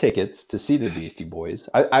had tickets to see the Beastie Boys.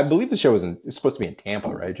 I believe the show was supposed to be in Tampa,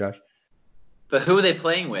 right, Josh? But who were they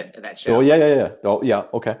playing with at that show? Oh, yeah. Oh, yeah,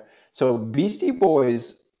 okay. So Beastie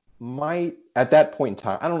Boys might, at that point in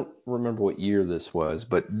time, I don't remember what year this was,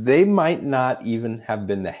 but they might not even have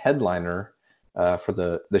been the headliner for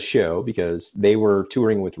the show because they were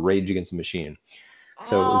touring with Rage Against the Machine.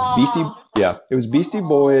 So it was Beastie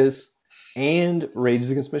Boys and Rage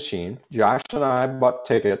Against the Machine. Josh and I bought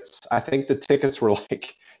tickets. I think the tickets were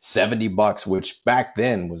like $70, which back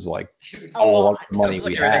then was like all the money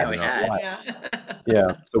we had in our life.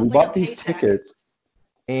 Yeah. So we bought these tickets,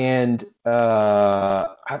 and I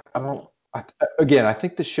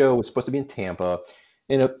think the show was supposed to be in Tampa,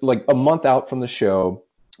 and like a month out from the show,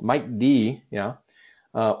 Mike D,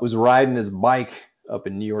 was riding his bike up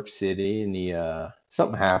in New York City, and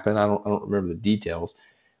something happened. I don't remember the details,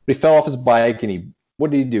 but he fell off his bike, and what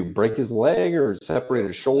did he do? Break his leg or separate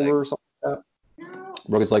his shoulder or something like that? No.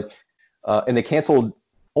 Broke his leg, and they canceled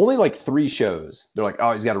only like 3 shows. They're like,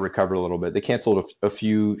 oh, he's got to recover a little bit. They canceled a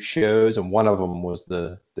few shows, and one of them was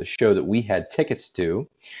the show that we had tickets to.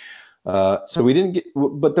 So we didn't get,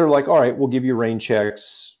 but they're like, all right, we'll give you rain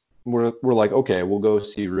checks. We're like, okay, we'll go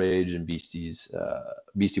see Rage and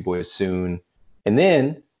Beastie Boys soon. And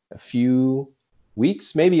then a few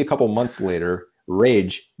weeks, maybe a couple months later,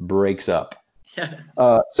 Rage breaks up. Yes.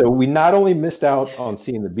 So we not only missed out on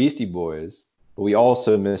seeing the Beastie Boys, but we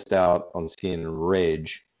also missed out on seeing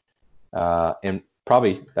Rage. And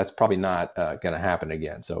that's probably not going to happen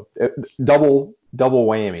again. So double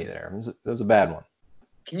whammy there. It was a bad one.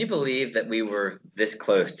 Can you believe that we were this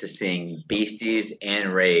close to seeing Beasties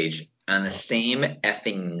and Rage on the same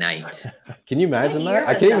effing night? Can you imagine that?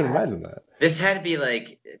 I can't even imagine that. This had to be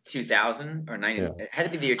like 2000 or 90. Yeah. It had to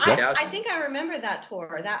be the year 2000. I think I remember that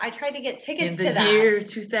tour. That I tried to get tickets to that. In the year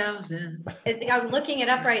 2000. I'm looking it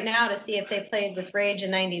up right now to see if they played with Rage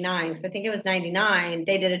in '99. Because I think it was '99.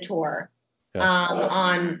 They did a tour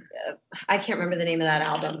on I can't remember the name of that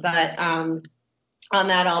album, but on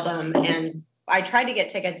that album, and I tried to get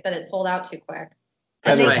tickets, but it sold out too quick.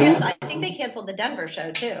 I think they canceled the Denver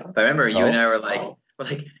show too. But I remember you and I were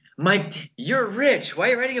like, Mike, you're rich. Why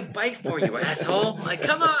are you riding a bike for, you asshole? Like,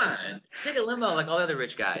 come on. Take a limo like all the other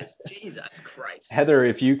rich guys. Jesus Christ. Heather,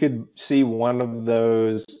 if you could see one of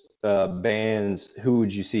those bands, who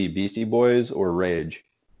would you see? Beastie Boys or Rage?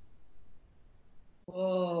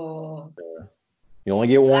 Oh. You only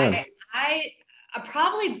get one. I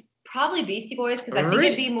probably Beastie Boys because I think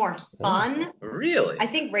it'd be more fun. Really? I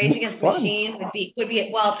think Rage Against the Machine would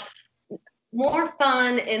be more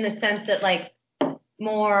fun in the sense that like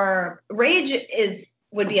more Rage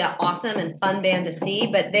would be an awesome and fun band to see,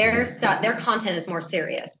 but their content is more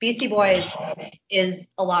serious. Beastie Boys is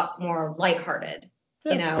a lot more lighthearted,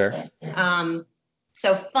 Fair.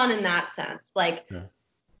 So fun in that sense. Like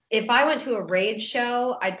if I went to a Rage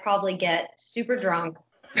show, I'd probably get super drunk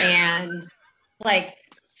and like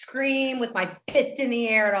scream with my fist in the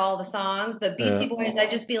air at all the songs. But Beastie Boys, I'd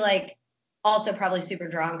just be like, also probably super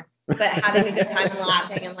drunk, but having a good time and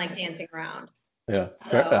laughing and like dancing around. Yeah,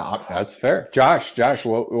 that's fair. Josh,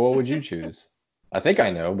 what would you choose? I think I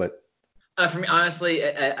know, but for me, honestly,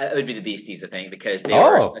 it would be the Beasties, I think, because they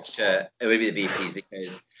were such a. It would be the Beasties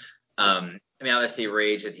because, I mean, obviously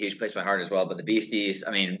Rage has a huge place in my heart as well, but the Beasties.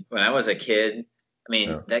 I mean, when I was a kid, I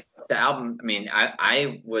mean, the album. I mean,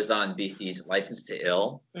 I was on Beasties' License to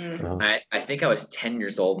Ill. Mm-hmm. I think I was 10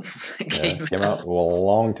 years old when it came out. Well, a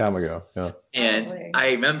long time ago. Yeah. And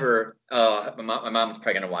I remember, my mom's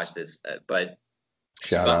probably gonna watch this, but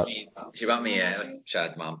Shout out. She bought me shout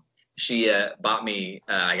out to mom. She bought me.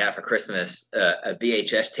 I got it for Christmas a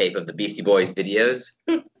VHS tape of the Beastie Boys videos.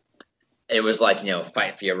 It was like,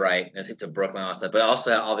 Fight for Your Right, and Escape to Brooklyn, and all that stuff. But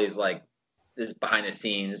also all these like this behind the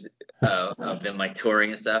scenes of them like touring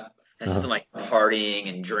and stuff. And it's just them like partying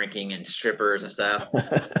and drinking and strippers and stuff.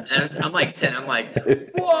 And I'm like 10. I'm like,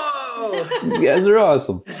 whoa, these guys are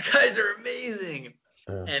awesome. These guys are amazing.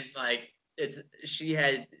 And like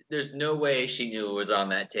there's no way she knew it was on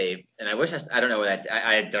that tape. And I wish I don't know what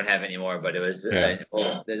I don't have it anymore, but it was an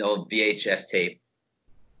old VHS tape,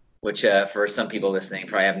 which for some people listening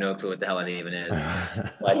probably have no clue what the hell it even is.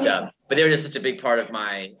 But they were just such a big part of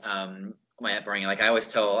my my upbringing. Like I always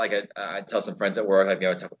tell, I tell some friends at work, like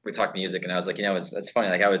we talk music, and I was like, it's funny.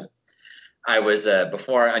 Like I was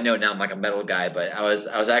before, I know now I'm like a metal guy, but I was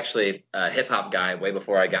actually a hip hop guy way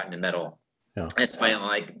before I got into metal. Yeah. And it's funny,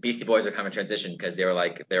 like Beastie Boys are kind of a transition because they were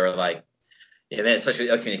like, especially with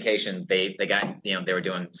Ill Communication, they got, they were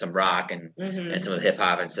doing some rock and some of the hip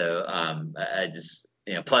hop, and so I just,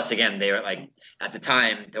 plus again, they were like, at the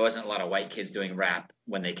time there wasn't a lot of white kids doing rap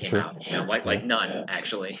when they came out, like none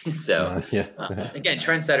actually. So again,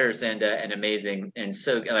 trendsetters and amazing, and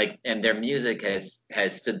so like, and their music has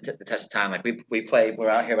stood the test of time. Like we're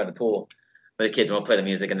out here by the pool with the kids, and we'll play the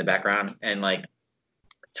music in the background, and like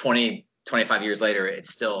 25 years later,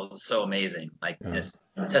 it's still so amazing. Like the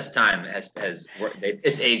test of time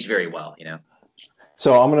it's aged very well,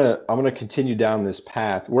 So I'm gonna continue down this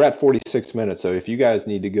path. We're at 46 minutes, so if you guys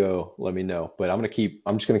need to go, let me know. But I'm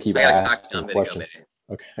just gonna keep asking questions.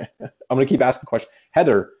 Okay. I'm gonna keep asking questions.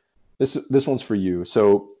 Heather, this one's for you.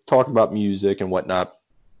 So talking about music and whatnot.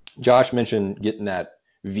 Josh mentioned getting that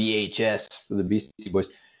VHS for the Beastie Boys.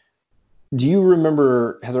 Do you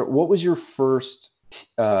remember, Heather, what was your first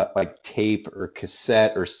like tape or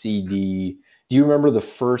cassette or CD? Do you remember the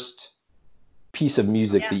first piece of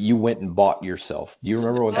music that you went and bought yourself? Do you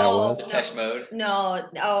remember what that was? Depeche Mode? No.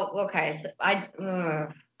 Oh, okay. So I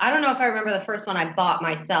don't know if I remember the first one I bought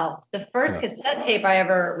myself. The first cassette tape I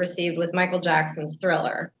ever received was Michael Jackson's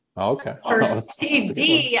Thriller. Oh, okay. First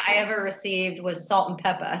CD I ever received was Salt and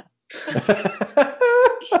Pepper.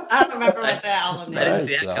 I don't remember what the album name was. I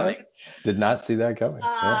didn't see that coming. Did not see that coming. Did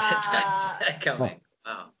not see that coming.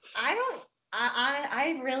 Wow.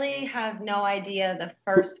 I really have no idea the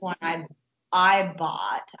first one I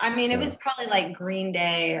bought. I mean, it was probably like Green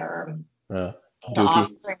Day or The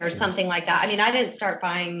Offspring or something like that. I mean, I didn't start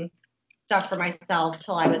buying stuff for myself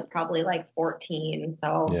till I was probably like 14.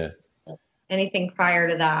 So anything prior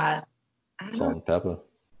to that, Salt and Pepper.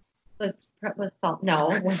 Was salt?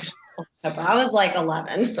 No, it was Salt and Pepper. I was like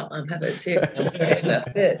 11. Salt and Pepper is here. Okay, that's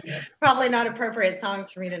it. Probably not appropriate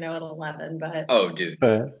songs for me to know at 11, but. Oh, dude.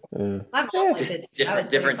 My mom liked it too.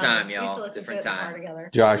 Different time, y'all. Different time.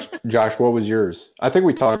 Josh, what was yours? I think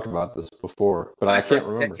we talked about this before, but I can't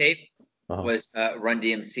remember. My first tape was Run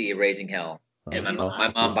DMC, Raising Hell, and my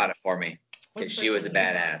mom bought it for me because she was a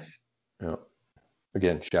badass. Yeah.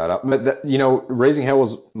 Again, shout out. But Raising Hell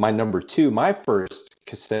was my number 2. My first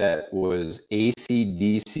cassette was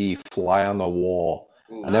AC/DC Fly on the Wall.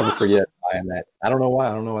 Ooh, I never forget buying that. I don't know why.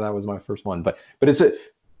 I don't know why that was my first one, but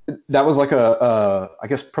that was like I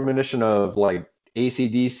guess premonition of like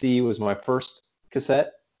AC/DC was my first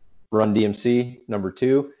cassette, Run DMC number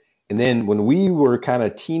 2, and then when we were kind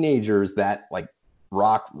of teenagers, that like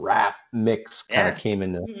rock rap mix kind of came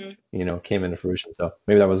into fruition. So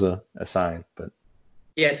maybe that was a sign, but.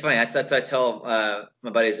 Yeah, it's funny. That's what I tell my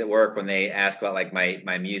buddies at work when they ask about like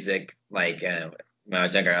my music. Like when I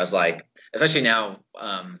was younger, I was like, especially now,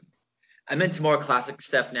 I'm into more classic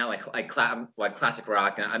stuff now, like classic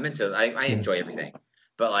rock. And I enjoy everything.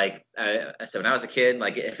 But like, so when I was a kid,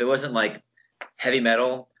 like if it wasn't like heavy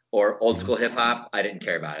metal or old school hip hop, I didn't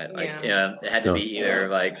care about it. Like, it had to be either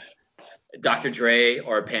like Dr. Dre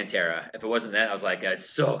or Pantera. If it wasn't that, I was like, it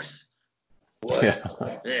sucks.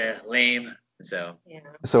 Lame.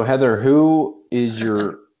 So Heather, who is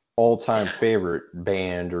your all-time favorite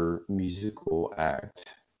band or musical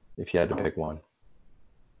act, if you had to pick one?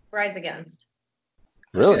 Rise Against.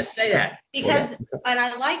 Really? gonna say that. Because, and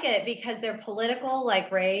I like it because they're political,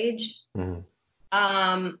 like Rage.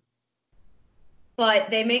 Mm-hmm. But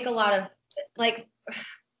they make a lot of, like,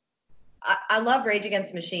 I love Rage Against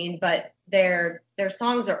the Machine, but their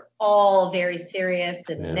songs are all very serious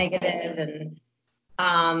and negative, and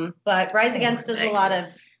but Rise Against does a lot of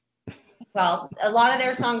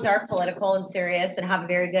their songs are political and serious and have a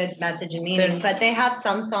very good message and meaning, but they have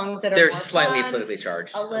some songs that are They're more slightly fun, politically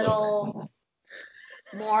charged. a little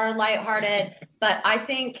more lighthearted. But I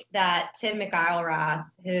think that Tim McIlrath,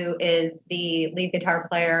 who is the lead guitar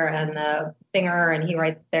player and the singer, and he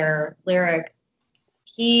writes their lyrics,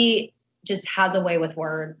 he just has a way with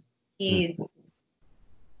words. I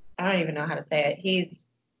don't even know how to say it. He's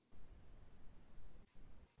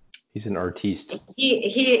an artiste.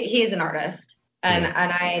 He is an artist, and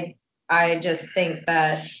I just think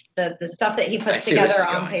that the stuff that he puts together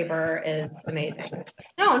on paper is amazing.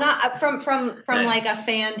 No, not from like a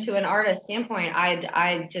fan to an artist standpoint.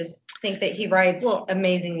 I just think that he writes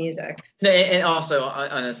amazing music. And also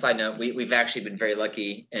on a side note, we've actually been very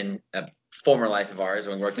lucky in a former life of ours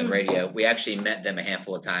when we worked in radio. We actually met them a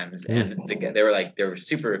handful of times, and they were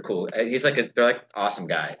super cool. They're like awesome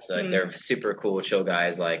guys. Like they're super cool, chill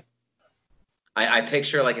guys. Like I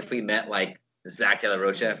picture like if we met like Zach De La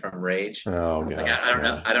Rocha from Rage. Oh god. Like,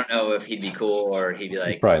 I don't know if he'd be cool or he'd be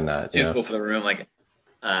like probably not too cool for the room. Like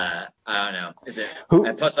I don't know.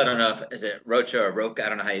 And plus I don't know is it Rocha or Roca? I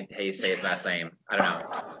don't know how you say his last name. I don't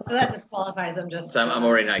know. So that disqualifies him just. So I'm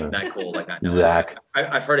already not cool like not knowing. Zach.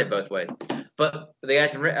 I've heard it both ways. But the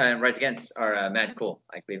guys in Rise Against are mad cool.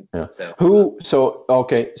 Like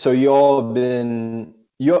So you all have been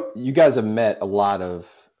you guys have met a lot of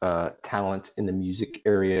talent in the music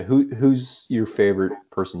area. Who's your favorite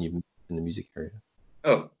person you've met in the music area?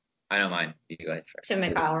 Oh, I know mine. You go ahead first. Tim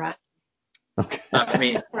McIlrath. Okay. For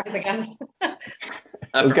me. Rise Against.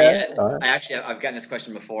 Okay. I've gotten this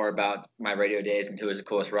question before about my radio days and who was the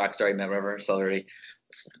coolest rock star you met, whatever, celebrity.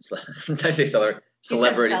 Did I say celebrity?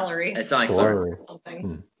 Celebrity. Celery. It's not like celery.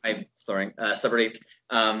 Something. I'm slurring. Celebrity.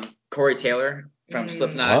 Corey Taylor from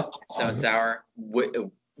Slipknot, Stone Sour.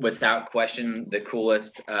 Without question, the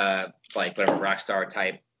coolest, like whatever rock star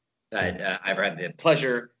type that I ever had the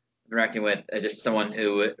pleasure of interacting with. Just someone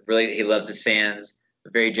who really he loves his fans. A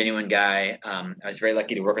very genuine guy. I was very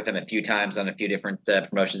lucky to work with him a few times on a few different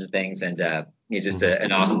promotions and things, and he's just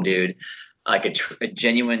an awesome dude, like a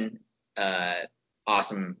genuine,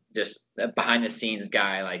 awesome, just behind the scenes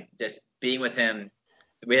guy. Like just being with him,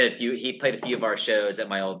 he played a few of our shows at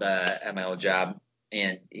my old job,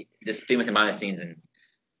 and just being with him behind the scenes and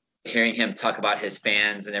hearing him talk about his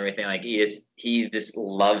fans and everything. Like he just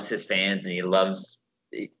loves his fans and he loves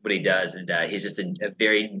what he does, and he's just a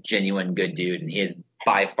very genuine good dude, and he is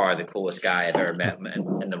by far the coolest guy I've ever met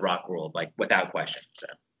in the rock world, like without question. So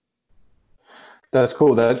that's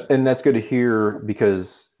cool. That's good to hear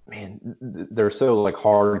because man, they're so like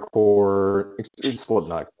hardcore. It's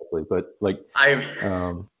Slipknot, but like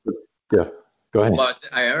yeah. Go ahead. Well,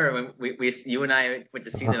 I remember when you and I went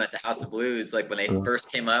to see them at the House of Blues, like when they first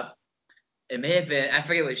came up. It may have been, I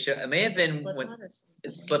forget what show. It may have been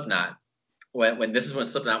Slipknot. When this is when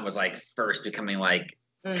Slipknot was like first becoming like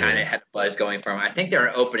kind of had a buzz going from. I think they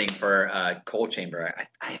were opening for Coal Chamber.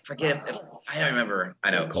 I forget if I don't remember.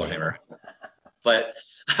 I know Coal Chamber, but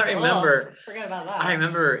I remember. Forget about that. I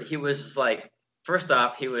remember he was like, first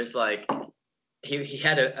off, he was like, he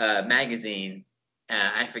had a magazine.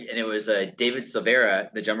 I forget, and it was David Silveira,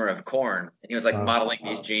 the drummer of Korn, and he was like modeling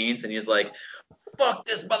these jeans, and he was like, "Fuck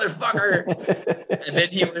this motherfucker!" And then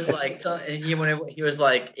he was like,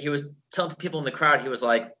 he was telling people in the crowd, he was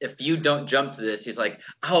like, "If you don't jump to this," he's like,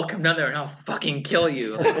 "I'll come down there and I'll fucking kill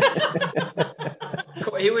you."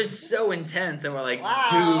 He was so intense, and we're like,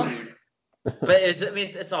 wow. Dude. But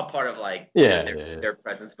it's all part of like their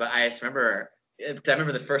presence. But I just remember, because I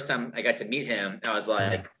remember the first time I got to meet him, I was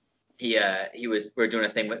like, we were doing a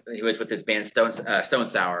thing he was with his band Stone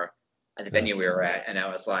Sour at the venue we were at, and I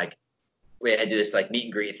was like, we had to do this like meet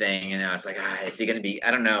and greet thing, and I was like, is he gonna be? I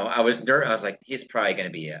don't know. I was like, he's probably gonna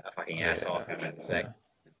be a fucking asshole.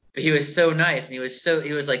 But he was so nice, and he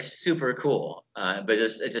was like super cool. But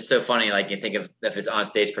it's just so funny. Like you think of his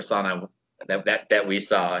onstage persona that we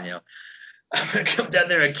saw, and I'm gonna come down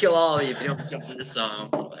there and kill all of you if you don't jump to this song.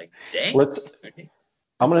 Like, dang.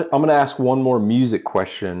 I'm gonna ask one more music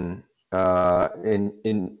question,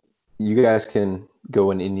 and you guys can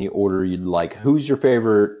go in any order you'd like. Who's your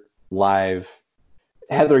favorite live?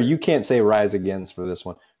 Heather, you can't say Rise Against for this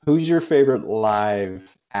one. Who's your favorite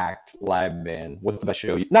live band? What's the best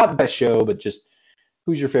show? Not the best show, but just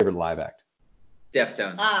who's your favorite live act?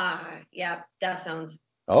 Deftones. Yeah, Deftones.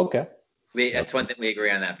 Okay. That's one thing we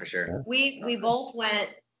agree on that for sure. We both went.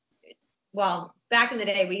 Well, back in the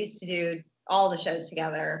day, we used to do all the shows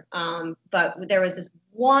together. But there was this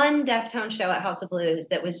one Deftones show at House of Blues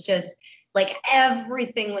that was just like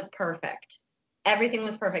everything was perfect. Everything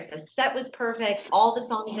was perfect. The set was perfect. All the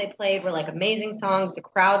songs they played were like amazing songs. The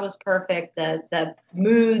crowd was perfect. The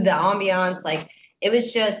mood, the ambiance, like it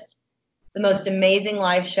was just the most amazing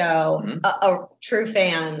live show a true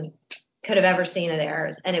fan could have ever seen of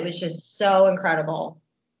theirs, and it was just so incredible.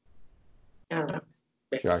 I don't know.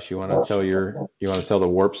 Josh, you want to tell the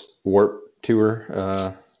Warp Tour?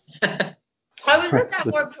 I was at that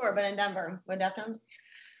Warp Tour, but in Denver with Deftones.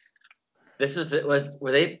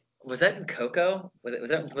 Was that in Coco? Was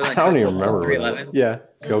that I don't even remember. 311? Yeah.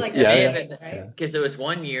 Because there was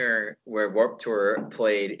one year where Warp Tour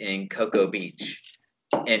played in Cocoa Beach,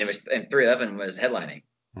 and 311 was headlining.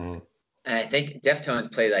 And I think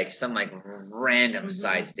Deftones played like some like random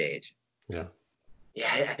side stage. Yeah.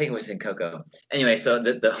 Yeah, I think it was in Coco. Anyway, so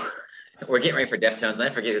we're getting ready for Deftones, and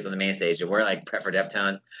I forget who's on the main stage, and we're like prep for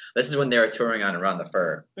Deftones. This is when they were touring on Around the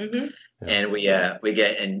Fur, and we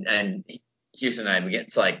get and Houston and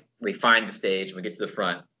I we find the stage, and we get to the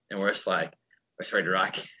front, and we're just like we're ready to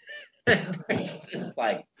rock. It's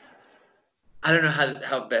like I don't know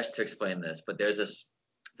how best to explain this, but there's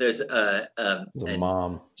a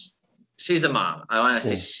mom. She's a mom. I don't want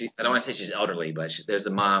to say she's elderly, but there's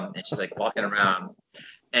a mom, and she's like walking around,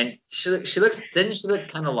 and she looks. Didn't she look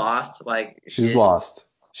kind of lost? Like she's lost.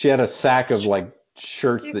 She had a sack of like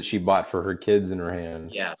shirts that she bought for her kids in her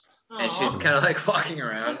hand. Yes, and she's kind of like walking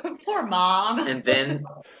around. Poor mom. And then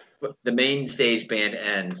the main stage band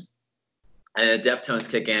ends, and the Deftones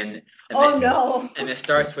kick in. And it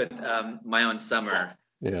starts with My Own Summer.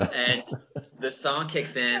 Yeah. And the song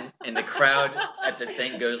kicks in, and the crowd at the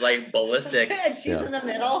thing goes like ballistic. And she's in the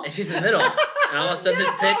middle. And she's in the middle. And all of a sudden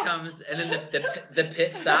this pit comes, and then the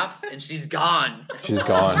pit stops, and she's gone. She's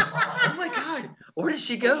gone. Oh my God, where did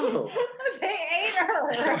she go? They ate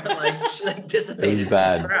her. She dissipated. It was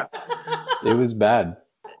bad. It was bad.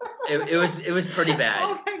 It was pretty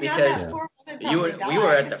bad because we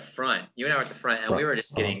were at the front. You and I were at the front, and we were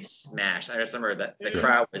just getting smashed. I just remember that the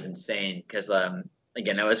crowd was insane because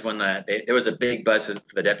again, that was when there was a big buzz for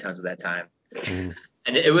the Deftones at that time.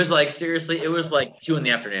 And it was like, seriously, it was like 2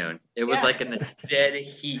 p.m. It was like in the dead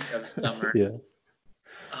heat of summer. Yeah.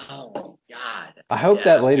 Oh, God. I hope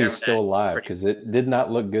that lady's still alive because it did not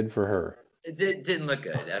look good for her. It didn't look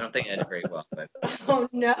good. I don't think it ended very well. But. Oh,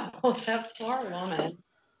 no. That poor woman.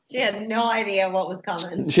 She had no idea what was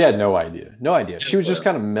coming. She had no idea. No idea. She was just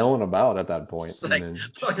kind of milling about at that point. It's like,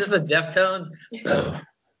 just the Deftones?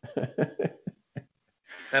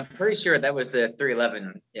 I'm pretty sure that was the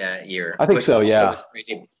 311 year. I think so, yeah. Was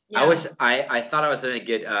crazy. Yeah. I thought I was gonna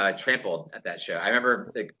get trampled at that show. I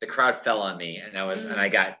remember the crowd fell on me, and I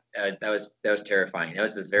got that was terrifying. That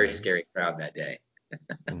was this very scary crowd that day.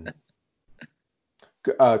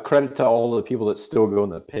 Credit to all the people that still go in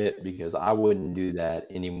the pit because I wouldn't do that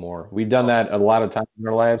anymore. We've done that a lot of times in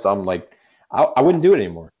our lives. I'm like, I wouldn't do it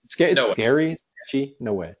anymore. It's scary, sketchy.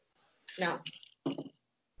 No way. No.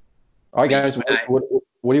 All right, guys.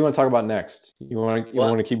 What do you want to talk about next? You want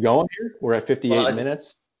to keep going here? We're at 58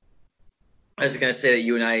 minutes. I was going to say that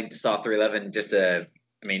you and I saw 311 just a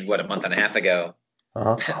month and a half ago.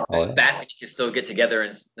 Back when you could still get together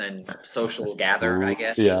and social gather, I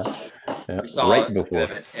guess. Yeah. We saw right before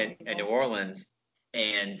in New Orleans,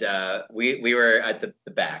 and we were at the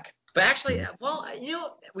back. But actually,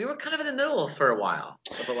 we were kind of in the middle for a while.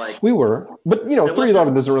 We were, but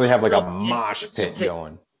 311 doesn't really have like a mosh pit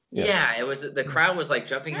going. Yeah, it was the crowd was like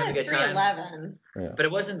jumping having a good time. 311. Yeah. But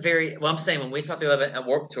it wasn't very. Well, I'm saying when we saw 311 at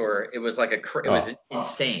Warped Tour, it was like it was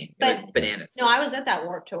insane. It was bananas. No, I was at that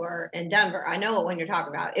Warped Tour in Denver. I know what one you're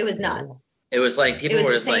talking about. It was nuts. It was like people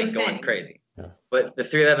were just like going crazy. Yeah. But the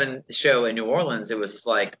 311 show in New Orleans, it was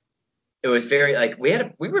like it was very like we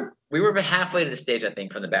were halfway to the stage, I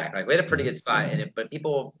think, from the back. Like we had a pretty good spot in it, but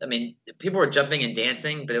people were jumping and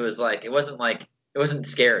dancing, but it wasn't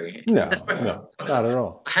scary. No, not at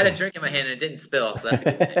all. I had a drink in my hand and it didn't spill, so that's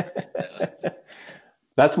a good thing.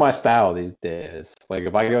 That's my style these days. Like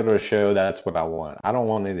if I go to a show, that's what I want. I don't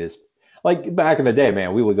want any of this. Like back in the day,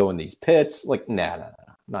 man, we would go in these pits. Like, nah,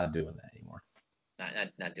 not doing that anymore.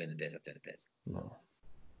 Not doing the biz. I'm doing the biz. No.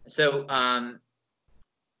 So,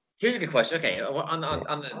 here's a good question. Okay, on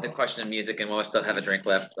the question of music and we'll still have a drink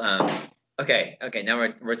left. Okay.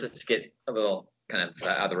 Now we're just get a little kind of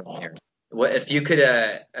out of the room here. What if you could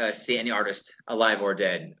see any artist, alive or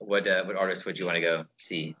dead? What artist would you want to go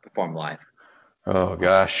see perform live? Oh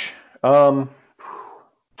gosh, it's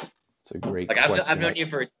a great Like question. I've known you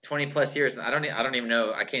for 20 plus years, and I don't even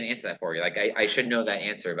know. I can't answer that for you. Like I should know that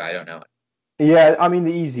answer, but I don't know it. Yeah, I mean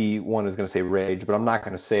the easy one is going to say Rage, but I'm not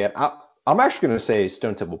going to say it. I'm actually going to say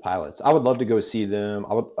Stone Temple Pilots. I would love to go see them.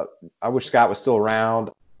 I wish Scott was still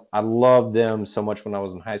around. I loved them so much when I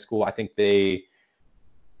was in high school. I think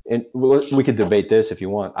and we could debate this if you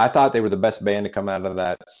want. I thought they were the best band to come out of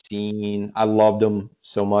that scene. I loved them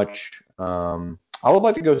so much. I would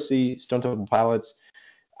like to go see Stone Temple Pilots.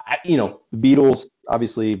 The Beatles,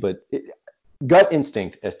 obviously, but Gut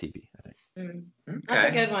Instinct, STP, I think. That's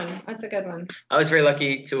a good one. That's a good one. I was very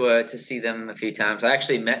lucky to see them a few times. I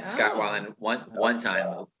actually met Scott Weiland one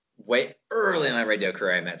time, way early in my radio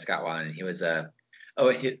career. I met Scott Weiland, and he was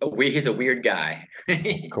he's a weird guy.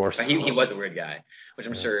 Of course. He was a weird guy, which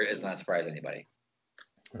I'm sure is not surprise anybody.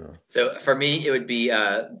 Yeah. So for me, it would be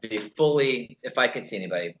if I could see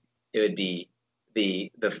anybody, it would be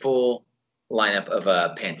the full lineup of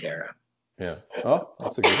Pantera. Yeah. Oh,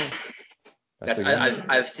 that's a good one.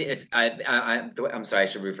 I've seen it's I'm sorry, I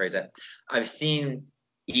should rephrase that. I've seen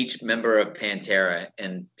each member of Pantera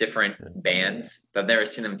in different bands, but I've never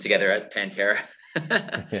seen them together as Pantera.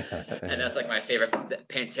 And that's like my favorite.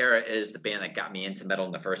 Pantera is the band that got me into metal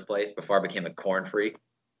in the first place before I became a Korn freak.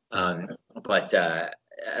 But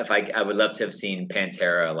if I would love to have seen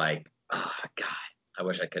Pantera, like, oh God, I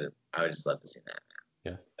wish I could have. I would just love to see that.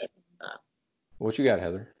 Yeah. What you got,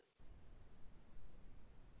 Heather?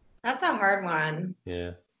 That's a hard one.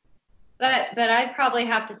 Yeah. But I'd probably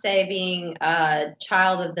have to say, being a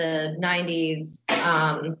child of the 90s,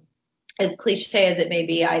 as cliche as it may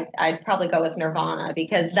be, I'd probably go with Nirvana,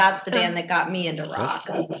 because that's the band that got me into rock.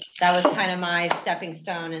 That was kind of my stepping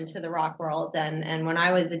stone into the rock world. And when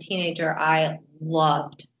I was a teenager, I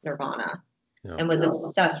loved Nirvana and was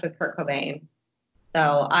obsessed with Kurt Cobain.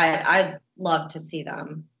 So I'd love to see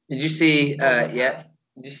them. Did you see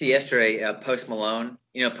Did you see yesterday Post Malone?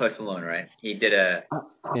 You know Post Malone, right? He did a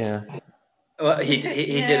Well, he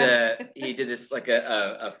did this like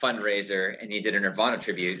a fundraiser, and he did a Nirvana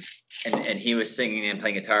tribute, and he was singing and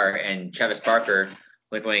playing guitar, and Travis Barker,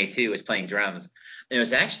 Blink-182, was playing drums, and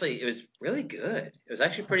it was really good. It was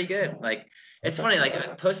actually pretty good. Like, it's funny,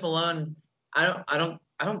 like Post Malone, I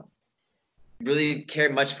don't really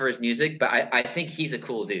care much for his music, but I think he's a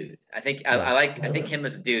cool dude. I think him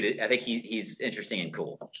as a dude. I think he's interesting and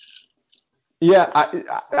cool. Yeah,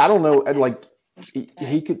 I don't know. Like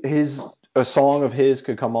he could a song of his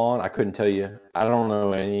could come on. I couldn't tell you. I don't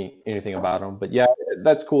know anything about him, but yeah,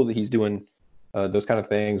 that's cool that he's doing those kind of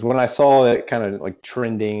things. When I saw it kind of like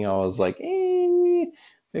trending, I was like, maybe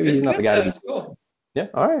he's not the guy. That's cool. Yeah.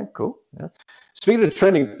 All right. Cool. Yeah. Speaking of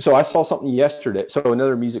trending, so I saw something yesterday. So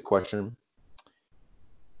another music question.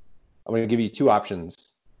 I'm going to give you two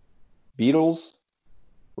options: Beatles,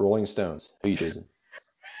 Rolling Stones. Who are you choosing?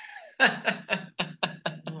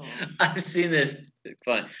 I've seen this. It's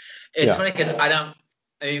funny. It's funny because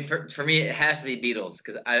for me, it has to be Beatles,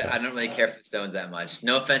 because I don't really care for the Stones that much.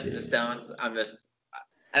 No offense to the Stones. It's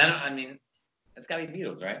got to be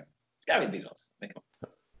Beatles, right? It's got to be Beatles.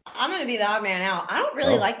 I'm going to be the odd man out. I don't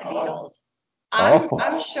really like the Beatles.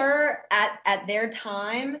 I'm sure at their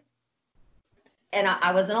time, and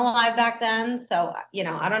I wasn't alive back then, so,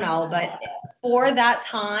 I don't know. But for that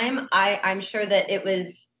time, I'm sure that it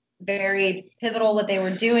was very pivotal what they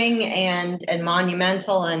were doing, and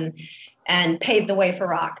monumental, and paved the way for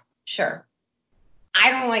rock. Sure.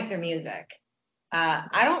 I don't like their music.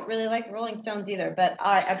 I don't really like the Rolling Stones either, but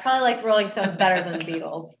I probably like the Rolling Stones better than the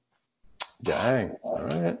Beatles. Dang. All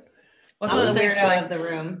right. I'm the weirdo of the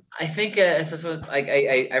room. I think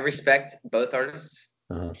I respect both artists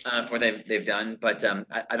for what they've done, but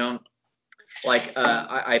I don't like.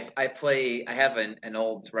 I have an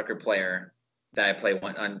old record player that I play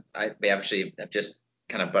on. We actually have just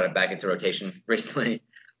kind of brought it back into rotation recently.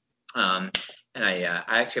 And I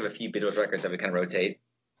actually have a few Beatles records that we kind of rotate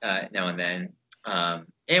now and then.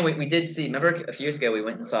 And we did see. Remember a few years ago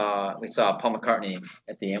we saw Paul McCartney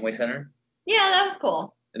at the Amway Center. Yeah, that was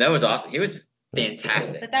cool. And that was awesome. He was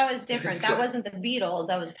fantastic. But that was different. That wasn't the Beatles.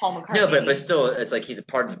 That was Paul McCartney. No, but still, it's like he's a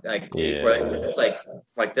part of it's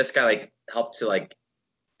like this guy like helped to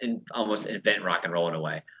almost invent rock and roll in a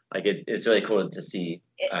way. Like it's really cool to see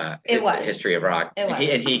the history of rock. And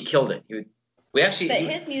he killed it.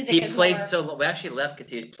 His music. He played so long. We actually left because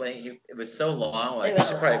he was playing. It was so long. Like we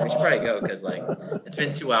should probably go, because like it's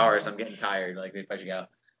been 2 hours. I'm getting tired. Like we should go.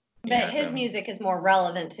 But his music is more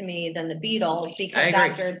relevant to me than the Beatles, because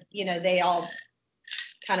after they all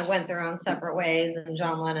kind of went their own separate ways, and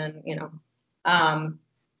John Lennon,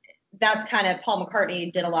 that's kind of, Paul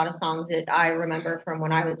McCartney did a lot of songs that I remember from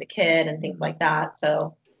when I was a kid and things like that.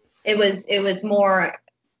 So it was more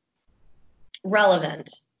relevant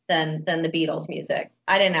than the Beatles music.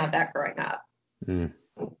 I didn't have that growing up.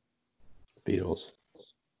 Beatles.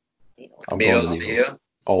 I'm going to Beatles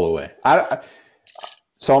all the way.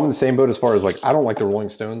 So I'm in the same boat as far as like I don't like the Rolling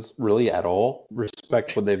Stones really at all.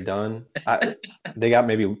 Respect what they've done. They got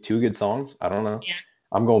maybe 2 good songs. I don't know. Yeah.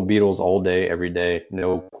 I'm going Beatles all day, every day,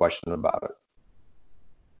 no question about it.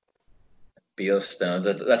 Beatles, Stones.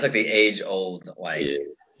 That's like the age-old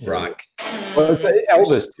rock. Well, it's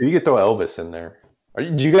Elvis too. You could throw Elvis in there.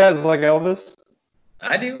 Do you guys like Elvis?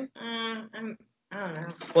 I do. I don't know.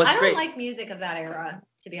 Well, I don't great. like music of that era,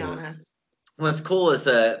 to be honest. What's cool is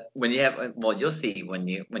when you have you'll see when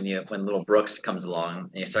little Brooks comes along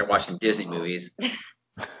and you start watching Disney movies.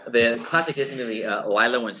 The classic Disney movie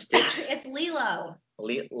Lilo and Stitch. It's Lilo.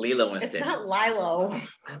 Lilo and Stitch. It's not Lilo.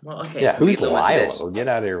 Well, okay. Yeah, who's Lilo? Get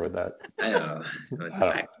out of here with that. I know.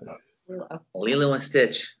 Lilo and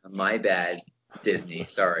Stitch. My bad, Disney.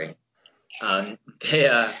 Sorry.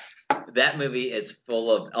 That movie is full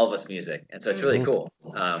of Elvis music, and so it's really cool.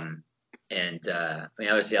 Obviously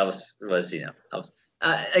Elvis was, Elvis.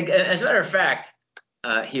 As a matter of fact,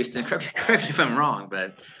 Houston, correct me if I'm wrong,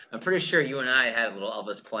 but I'm pretty sure you and I had a little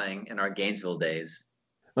Elvis playing in our Gainesville days.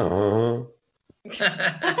 That's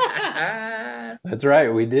right,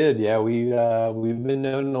 we did. Yeah, we've been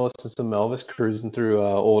known to listen to some Elvis cruising through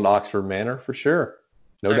old Oxford Manor for sure.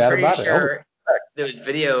 No doubt about it. Sure there was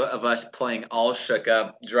video of us playing All Shook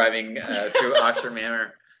Up, driving through Oxford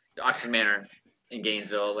Manor in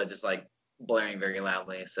Gainesville, just like blaring very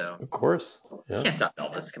loudly. So of course, you can't stop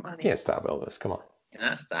Elvis. Come on. Can't stop Elvis. Come on.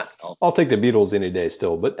 Cannot stop Elvis. I'll take the Beatles any day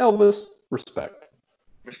still, but Elvis, respect.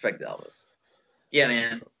 Respect Elvis. Yeah,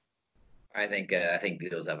 man. I think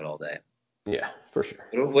Beatles have it all day. Yeah, for sure.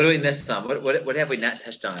 What do we miss on? What have we not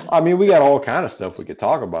touched on? I mean, we got all kind of stuff we could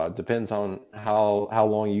talk about. It depends on how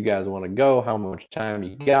long you guys want to go, how much time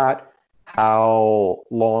you got, how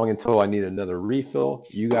long until I need another refill.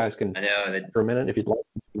 You guys can for a minute if you'd like.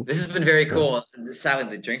 This has been very cool. Sadly,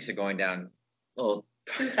 the drinks are going down a little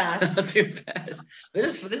too fast. Too fast.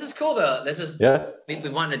 This is cool though. This is we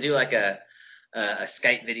wanted to do like a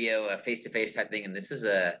Skype video, a face-to-face type thing, and this has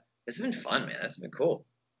been fun, man. This has been cool.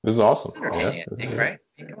 This is awesome. Entertaining, I think, right?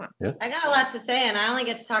 Hey, come on. Yeah. I got a lot to say, and I only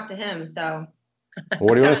get to talk to him, so.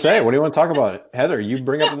 What do you want to say? What do you want to talk about? Heather, you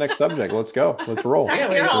bring up the next subject. Let's go. Let's roll. I'm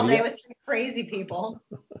here all day with crazy people.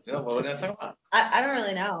 Yeah, what are we going to talk about? I don't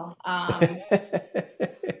really know.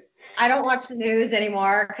 I don't watch the news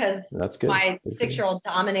anymore because my 6-year-old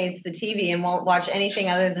dominates the TV and won't watch anything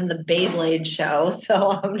other than the Beyblade show,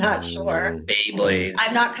 so I'm not sure. Beyblades.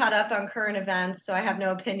 I'm not caught up on current events, so I have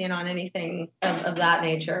no opinion on anything of that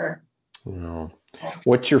nature. No.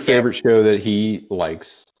 What's your favorite show that he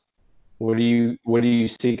likes? What do you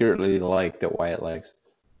secretly like that Wyatt likes?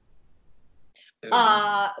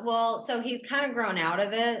 Well, so he's kind of grown out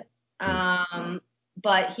of it.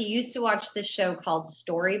 But he used to watch this show called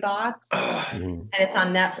Storybots, and it's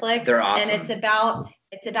on Netflix. They're awesome. And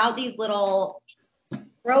it's about these little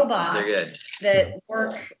robots that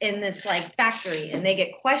work in this like factory, and they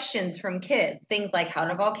get questions from kids, things like how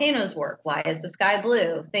do volcanoes work, why is the sky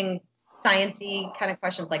blue, sciencey kind of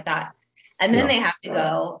questions like that. And then they have to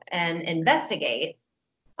go and investigate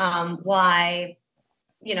why,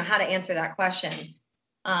 how to answer that question.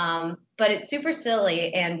 But it's super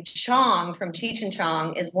silly, and Chong from Cheech and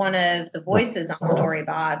Chong is one of the voices on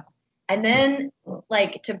Storybots. And then,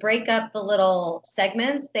 like, to break up the little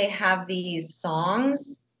segments, they have these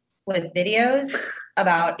songs with videos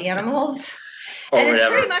about animals. And it's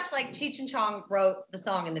pretty much like Cheech and Chong wrote the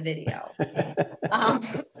song in the video.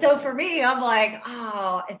 So for me, I'm like,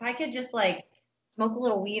 if I could just, like, smoke a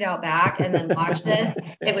little weed out back and then watch this,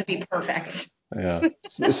 it would be perfect. Yeah.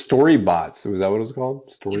 Storybots. Was that what it was called?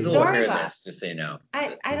 Storybots. Just so you know.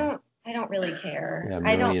 I don't really care. Yeah,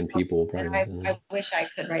 a million people probably. I wish I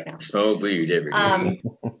could right now. Smoke weed every day.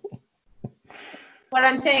 What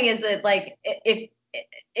I'm saying is that, like, if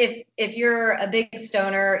you're a big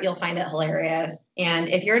stoner, you'll find it hilarious, and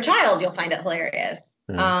if you're a child, you'll find it hilarious.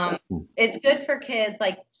 It's good for kids,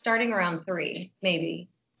 like starting around 3, maybe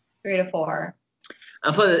 3 to 4.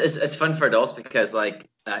 It's fun for adults because like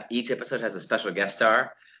each episode has a special guest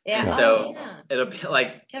star. Yeah. And so it'll be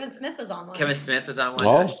like Kevin Smith was on one.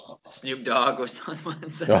 Snoop Dogg was on one.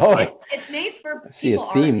 So it's made for people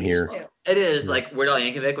our age here. Too. It is like Weird Al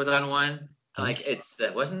Yankovic was on one. Like it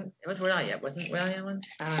was Weird Al yet? Wasn't Weird Al on one?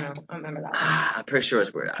 I don't know. I don't remember that one. I'm pretty sure it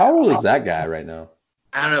was Weird Al. How old is that guy right now?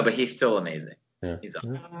 I don't know, but he's still amazing. Yeah. He's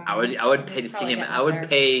awesome. I would pay to see him. I would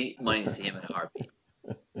pay money to see him in a heartbeat.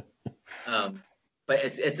 But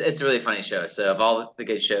it's a really funny show. So of all the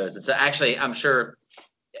good shows, and so actually I'm sure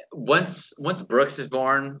once Brooks is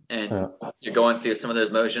born and you're going through some of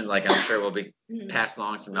those motions, like I'm sure we'll be passed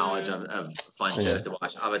along some knowledge of fun shows to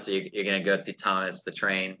watch. Obviously, you're gonna go through Thomas the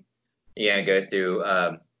Train. You're gonna go through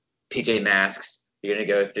PJ Masks. You're gonna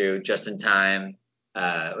go through Just in Time.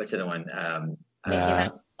 What's the other one? Mickey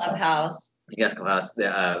Mouse Clubhouse. Mickey Mouse Clubhouse.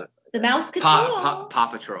 The Mouse Patrol. Paw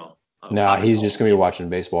Patrol. No, he's just gonna be watching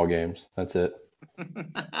baseball games. That's it. Good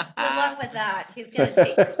luck with that. He's gonna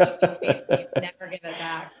take your social media and never give it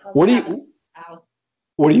back. What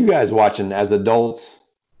are you guys watching as adults?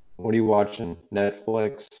 What are you watching?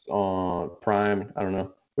 Netflix, on Prime? I don't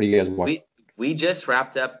know. What are you guys watching? We just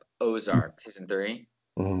wrapped up Ozark season 3.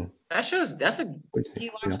 Mm-hmm. Do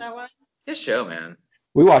you watch that one? Good show, man.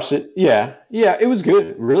 We watched it. Yeah, it was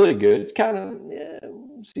good. Really good. Kind of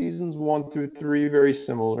seasons 1 through 3 very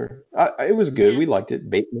similar. It was good. We liked it.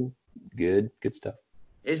 Bateman, good stuff.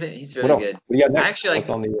 He's really good. What do you got next? Actually, what's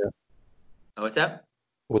on the? What's that?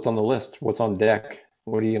 What's on the list? What's on deck?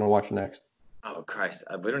 What are you gonna watch next? Oh Christ,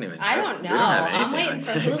 we don't even. I don't know. I'm waiting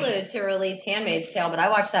for Hulu to release Handmaid's Tale, but I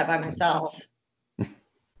watched that by myself.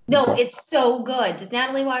 No, it's so good. Does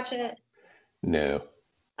Natalie watch it? No.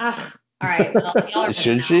 Ugh. All right. Well, y'all are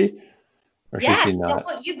should she? Or should she not?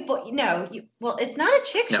 Well, it's not a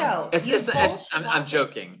chick show. I'm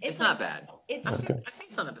joking. It's not bad. I've seen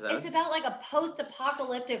some episodes. It's about like a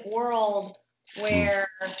post-apocalyptic world where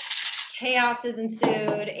chaos has ensued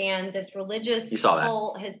and this religious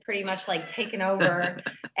cult has pretty much like taken over.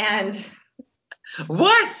 And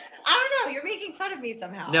what? I don't know. You're making fun of me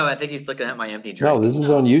somehow. No, I think he's looking at my empty drink. No, this is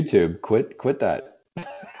on YouTube. Quit that.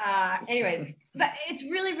 Anyways, but it's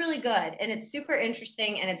really, really good, and it's super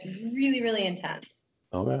interesting, and it's really, really intense.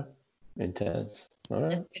 Okay. Intense. All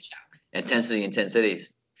right. It's a good show. Intensity in 10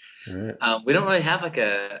 cities. All right. We don't really have like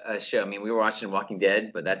a show. I mean, we were watching Walking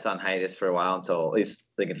Dead, but that's on hiatus for a while until at least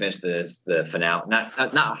they can finish the finale. Not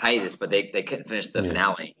hiatus, but they couldn't finish the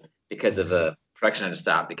finale because of production had to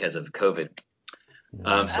stop because of COVID.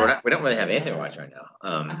 So we don't really have anything to watch right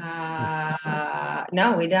now.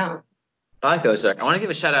 No, we don't. I like Ozark. I want to give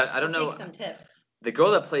a shout out. I don't know. Take some tips. The girl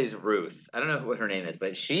that plays Ruth, I don't know what her name is,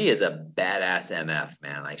 but she is a badass MF,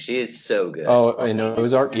 man. Like, she is so good. Oh, I know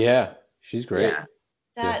Ozark? Yeah, she's great. Yeah.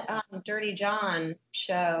 That Dirty John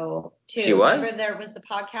show, too. She was? Remember there was the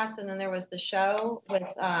podcast and then there was the show with,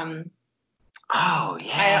 oh,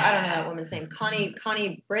 yeah. I don't know that woman's name.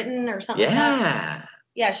 Connie Britton or something like that.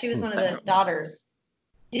 Yeah, she was one of the daughters.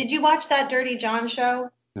 Did you watch that Dirty John show?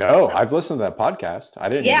 No, I've listened to that podcast. I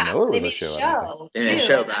didn't even know it was a show. They made a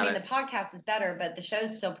show about I mean, the podcast is better, but the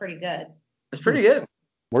show's still pretty good. It's pretty good.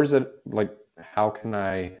 Where's it? Like, how can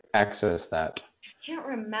I access that? I can't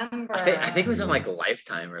remember. I think it was on like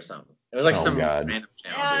Lifetime or something. It was like some random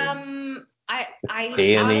channel.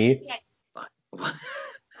 A&E.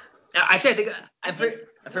 Actually, I'm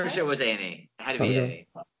pretty sure it was A&E. It had to be A&E.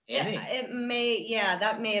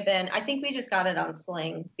 That may have been. I think we just got it on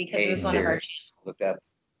Sling because it was one of our channels. Look up.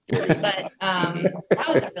 But that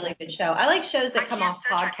was a really good show. I like shows that come off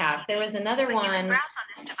podcasts. There was another one. Browse on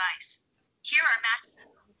this device. Here are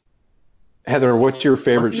Heather, what's your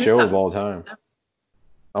favorite show of all time?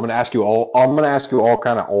 I'm gonna ask you all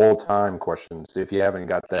kind of all-time questions if you haven't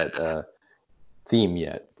got that theme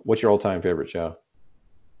yet. What's your all-time favorite show?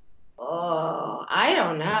 Oh, I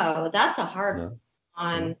don't know. That's a hard one.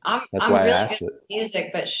 I'm why really I asked good at music,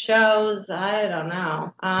 but shows, I don't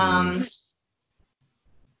know.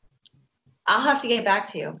 I'll have to get back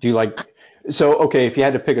to you. Do you like? So okay, if you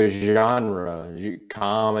had to pick a genre,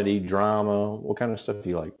 comedy, drama, what kind of stuff do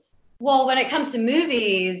you like? Well, when it comes to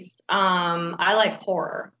movies, I like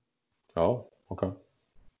horror. Oh, okay.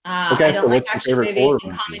 I don't like action movies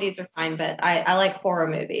and comedies are fine, but I like horror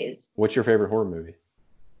movies. What's your favorite horror movie?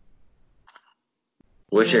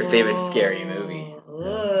 What's your favorite scary movie?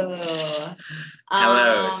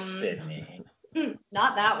 Hello, Sydney.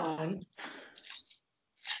 Not that one.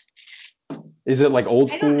 Is it like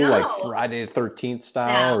old school, like Friday the 13th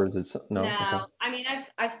style, or is it no? No, okay. I mean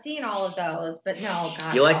I've seen all of those, but no,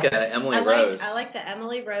 God. You like Emily Rose? I like the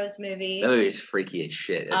Emily Rose movie. That movie is freaky as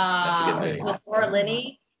shit. That's a good movie. With Laura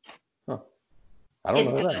Linney. Huh. I don't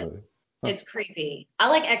know that movie. Huh. It's creepy. I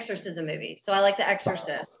like exorcism movies, so I like The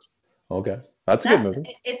Exorcist. Okay, that's a good movie.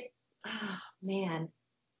 Oh man.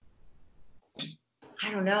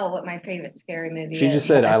 I don't know what my favorite scary movie is. She just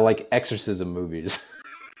said I like exorcism movies.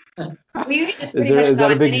 Is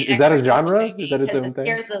that a genre? Is that its own thing? It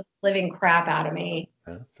scares the living crap out of me.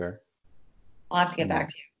 Yeah, fair. I'll have to get back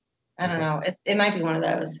to you. I don't know. It might be one of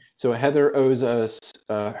those. So Heather owes us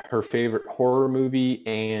her favorite horror movie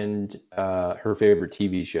and her favorite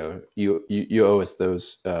TV show. You owe us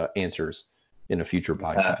those answers in a future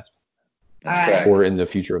podcast. That's All right. correct. or in the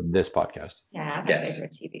future of this podcast. Yeah, I have my Yes.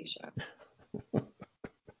 favorite TV show.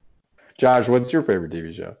 Josh, what's your favorite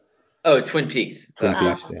TV show? Oh, Twin Peaks. Twin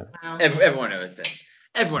Uh, Peaks, yeah. Wow. everyone knows that.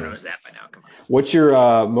 Everyone knows that by now. Come on. What's your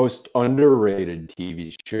most underrated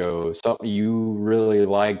TV show? Something you really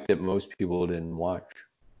like that most people didn't watch?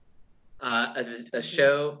 A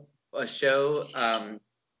show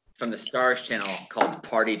from the Stars Channel called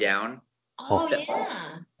Party Down. Oh,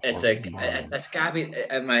 yeah. It's that's gotta be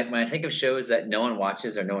when I think of shows that no one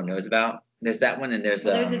watches or no one knows about. There's that one, and there's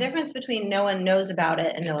Well, there's a difference between no one knows about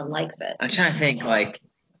it and no one likes it. I'm trying to think like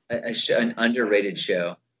an underrated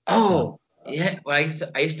show. Oh yeah, well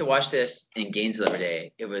I used to watch this in Gainesville every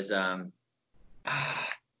day. It was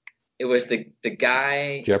the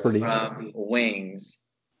guy Jeopardy? from Wings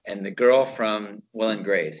and the girl from Will and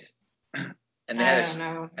Grace, and they I had don't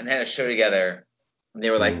know. and they had a show together. And they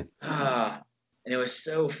were like Mm. and it was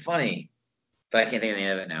so funny, but I can't think of the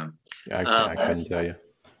name of it now. I couldn't tell you.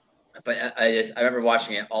 But I remember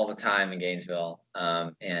watching it all the time in Gainesville.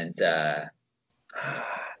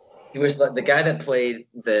 He was the guy that played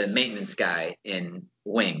the maintenance guy in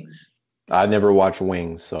Wings. I never watched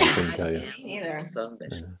Wings, so I couldn't tell you. Me neither. Son of a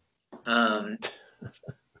bitch.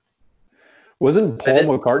 Wasn't Paul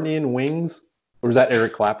McCartney in Wings? Or was that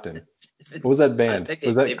Eric Clapton? What was that I band? think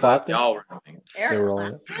Was they that both Clapton? all were in Wings. They Eric were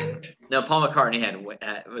all- Clapton? No, Paul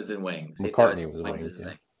McCartney was in Wings. McCartney was in Wings. Wings, Is his yeah.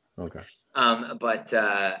 thing. Okay. But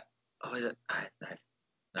what was it?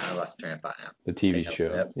 I lost train of thought now. The TV Yep.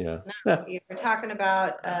 show. Yeah. No, you were talking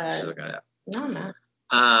about. Should look it up. No, I'm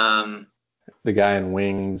not. The guy in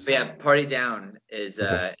Wings. But yeah, Party Down is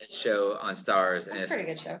a show on Stars, and That's a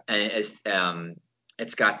pretty good show.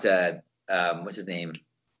 it's got what's his name?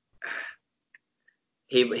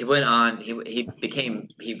 He went on he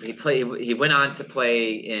went on to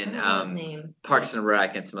play in I don't know his name. Parks and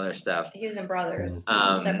Rec and some other stuff. He was in Brothers.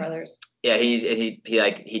 Um, Brothers. Yeah, he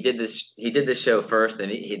did this show first,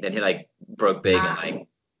 and then he like broke big and like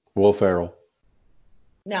Will Ferrell.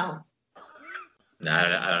 No,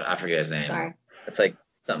 no, I forget his name. sorry. It's like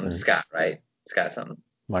something Scott, right? Scott something.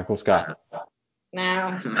 Michael Scott.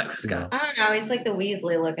 No. Michael Scott. I don't know. He's like the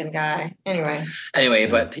Weasley looking guy. Anyway.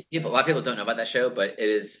 But a lot of people don't know about that show, but it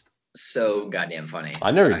is so goddamn funny.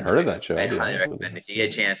 I never even heard of that show. I I didn't highly know. recommend if you get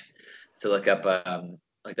a chance to look up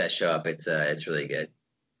like that show up. It's really good.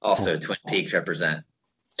 Also, Twin Peaks represent.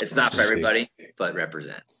 It's not for Twin everybody, but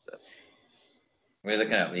represent. So we're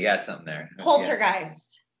looking up. You got something there.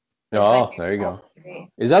 Poltergeist. Oh, there you go.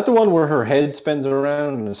 Is that the one where her head spins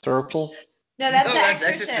around in a circle? No, that's No, The that's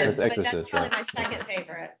Exorcist. Exorcist. But Exorcist, that's probably right. my second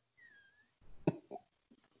favorite.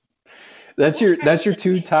 That's your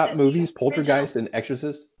two top movies, Poltergeist and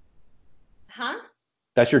Exorcist? Huh?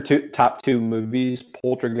 That's your top two movies,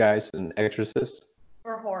 Poltergeist and Exorcist?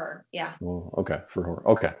 For horror, yeah. Oh, okay, for horror.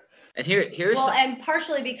 Okay. And here's Well, and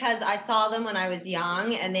partially because I saw them when I was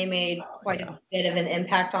young, and they made quite a bit of an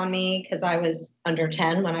impact on me because I was under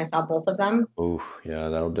 10 when I saw both of them. Ooh, yeah,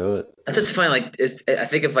 that'll do it. that's what's funny. Like I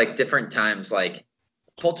think of like different times. Like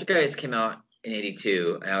Poltergeist came out in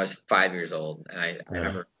 '82, and I was 5 years old, and I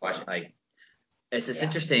remember watching. Like it's this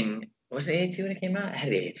interesting. Was it '82 when it came out? I had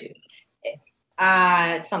to be '82.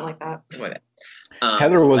 Something like that. Something like that.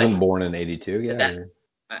 Heather wasn't born in 82, yeah.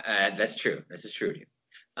 That's true. This is true.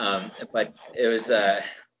 But it was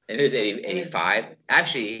 85.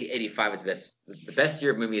 Actually, 85 was the best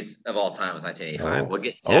year of movies of all time was 1985. Oh. We'll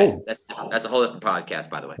get to that. That's different. That's a whole different podcast,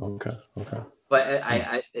 by the way. Okay.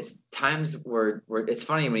 But it's times where it's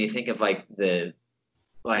funny when you think of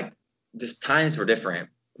just times were different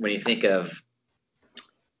when you think of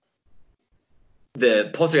the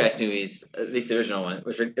Poltergeist movies, at least the original one. It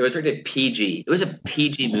was rated PG. It was a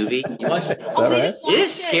PG movie. You watch it? Is that right? It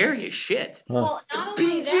is scary as shit. Well, not It's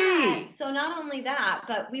only PG. that. So not only that,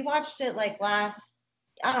 but we watched it like last,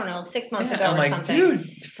 I don't know, 6 months ago I'm or like, something. dude,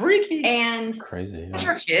 it's freaky. And Crazy. It's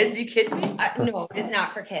Yeah. for kids. You kidding me? no, it is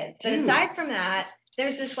not for kids. But Dude. aside from that,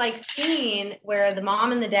 there's this like scene where the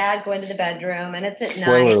mom and the dad go into the bedroom, and it's at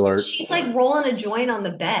Spoiler night. alert. She's like rolling a joint on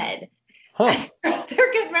the bed. Huh.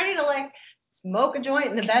 They're getting ready to like smoke a joint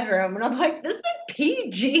in the bedroom, and I'm like, this was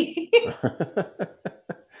PG.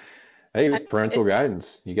 Hey, parental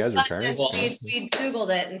guidance. You guys are But then parents. we Googled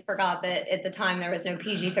it and forgot that at the time there was no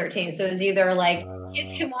PG-13, so it was either like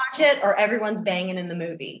kids can watch it or everyone's banging in the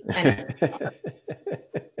movie. And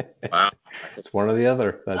Wow. It's one or the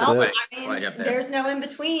other. That's well, it. I why I mean, jumped there. there's no in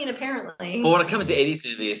between apparently. Well, when it comes to 80s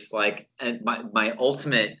movies, like, and my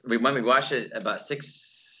ultimate, when we watched it about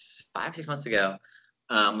 6 months ago,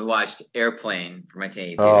 we watched Airplane from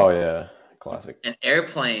 1982. Oh yeah, classic. And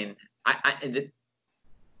Airplane,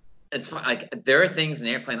 it's fine. Like there are things in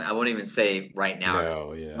Airplane I won't even say right now.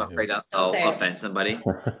 No, yeah. I'm afraid I'll Say it. offend somebody.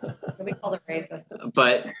 We call it racist.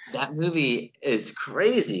 But that movie is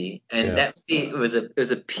crazy, and Yeah. that movie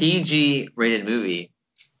was a PG rated movie,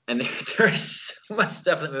 and there's so much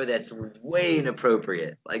stuff in the movie that's way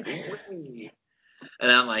inappropriate, like way.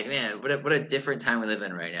 And I'm like, man, what a different time we live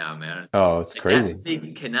in right now, man. Oh, it's Like, crazy. that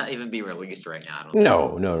movie cannot even be released right now. I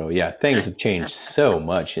don't No. Yeah, things have changed so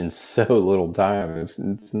much in so little time. It's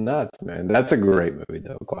nuts, man. That's a great movie,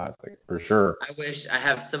 though. Classic, for sure. I wish I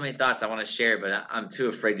have so many thoughts I want to share, but I'm too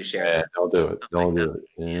afraid to share Yeah, them. don't do it. Don't do it.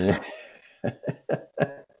 Yeah.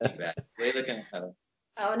 Too bad. What are you looking at?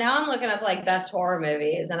 Oh, now I'm looking up like best horror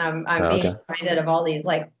movies, and I'm being Okay. reminded of all these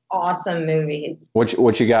like awesome movies.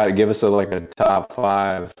 What you got? Give us a top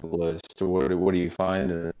 5 list. What do you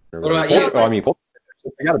find? What about you? Oh, I mean,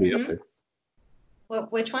 they got to be up there.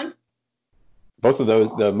 Which one? Both of those,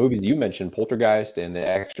 the movies you mentioned, Poltergeist and The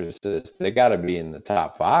Exorcist, they got to be in the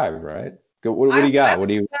top 5, right? What do you got? What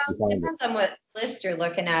do you Well, find? it depends on what list you're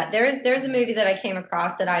looking at. There's a movie that I came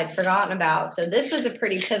across that I had forgotten about. So this was a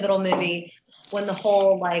pretty pivotal movie when the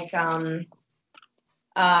whole like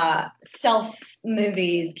self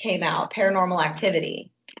movies came out, Paranormal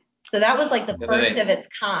Activity. So that was like the first of its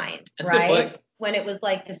kind, That's a good right? flick. When it was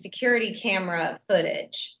like the security camera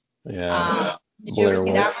footage. Yeah. Did you ever Blair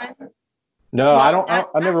see Witch. that one? No, Well,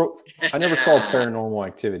 I never saw Paranormal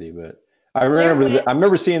Activity, but I Blair remember Witch. I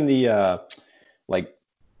remember seeing the like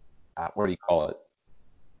what do you call it?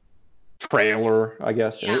 Trailer, I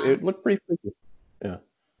guess. Yeah. It looked pretty freaky. Yeah.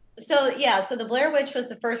 So the Blair Witch was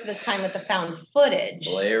the first of its kind with the found footage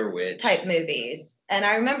Blair Witch type movies. And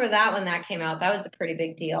I remember that when that came out, that was a pretty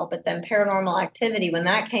big deal. But then Paranormal Activity, when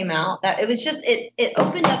that came out, that it was just it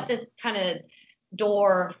opened up this kind of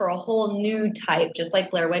door for a whole new type, just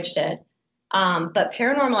like Blair Witch did. But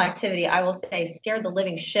Paranormal Activity, I will say, scared the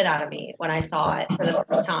living shit out of me when I saw it for the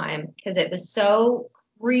first time because it was so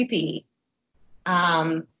creepy.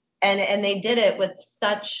 And they did it with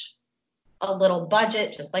such a little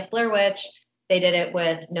budget, just like Blair Witch. They did it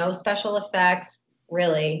with no special effects,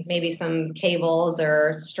 really, maybe some cables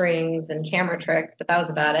or strings and camera tricks, but that was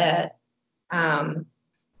about it. That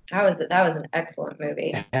was an excellent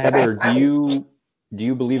movie. Heather, do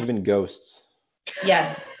you believe in ghosts?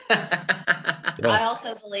 Yes. Yeah. I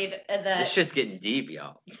also believe This that shit's getting deep,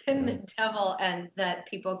 y'all. in the devil and that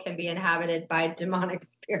people can be inhabited by demonic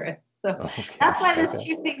spirits. So Okay. that's why those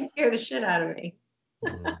Okay. two things scare the shit out of me.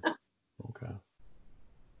 Okay.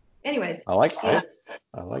 Anyways, I like yeah. it.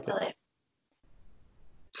 I like it.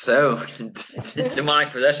 So,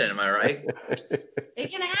 demonic possession, am I right? It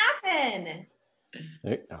can happen.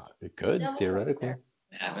 It could, Devil theoretically. there.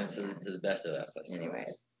 It happens to the best of us, I suppose.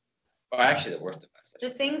 Anyways, Or actually, the worst of us. the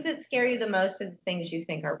things that scare you the most are the things you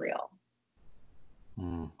think are real.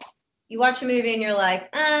 Mm. You watch a movie and you're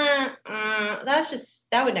like, that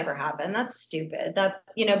would never happen. That's stupid. But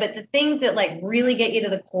the things that like really get you to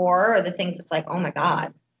the core are the things that's like, oh my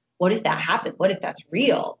God, what if that happened? What if that's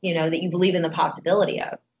real? That you believe in the possibility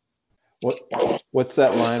of. What's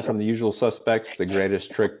that line from The Usual Suspects? The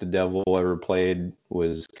greatest trick the devil ever played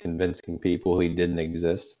was convincing people he didn't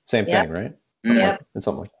exist. Same Yep. thing, right? Yep. It's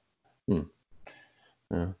something like that.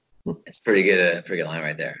 Yeah. It's pretty good line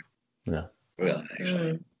right there. Yeah. Real,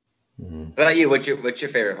 actually. Mm-hmm. What about you? What's your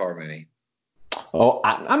favorite horror movie? Oh,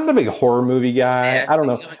 I'm a big horror movie guy. Yeah, I don't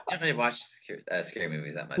know. You don't really watch scary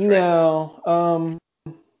movies that much, right? No.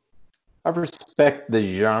 I respect the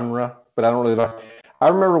genre, but I don't really like. I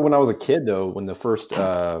remember when I was a kid though, when the first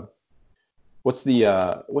what's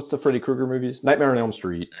the Freddy Krueger movies? Nightmare on Elm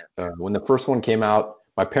Street. When the first one came out,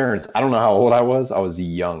 my parents, I don't know how old I was. I was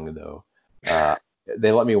young though.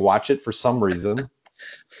 They let me watch it for some reason.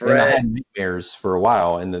 And I had nightmares for a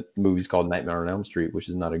while, and the movie's called Nightmare on Elm Street, which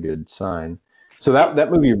is not a good sign. So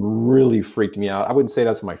that movie really freaked me out. I wouldn't say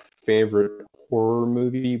that's my favorite horror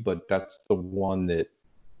movie, but that's the one that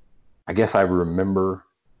I guess I remember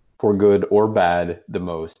for good or bad the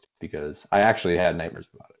most because I actually had nightmares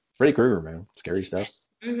about it. Freddy Krueger, man, scary stuff.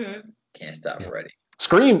 Mm-hmm. Can't stop Freddy.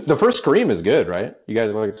 Scream, the first Scream is good, right? You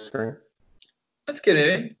guys like Scream? That's a good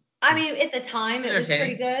movie. I mean, at the time it was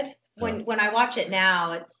pretty good. When I watch it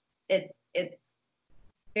now, it's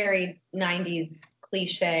very 90s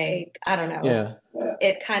cliche. I don't know. Yeah.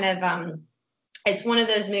 It kind of it's one of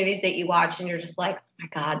those movies that you watch and you're just like, oh my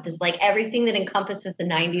God, this like everything that encompasses the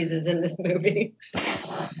 90s is in this movie.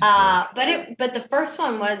 But the first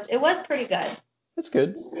one was pretty good. It's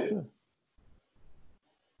good.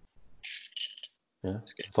 Yeah.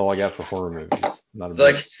 That's all I got for horror movies. Not a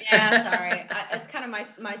big. Yeah, sorry. It's kind of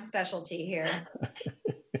my specialty here.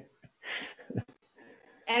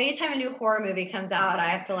 anytime a new horror movie comes out, I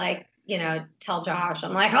have to like, tell Josh.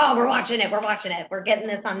 I'm like, oh, we're watching it. We're getting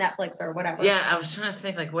this on Netflix or whatever. Yeah, I was trying to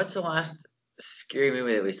think like what's the last scary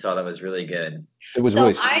movie that we saw that was really good? It was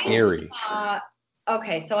really scary.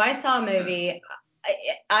 So I saw a movie.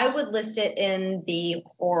 I would list it in the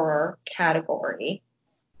horror category.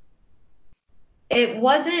 It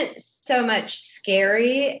wasn't so much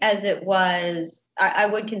scary as it was. I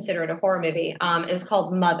would consider it a horror movie. It was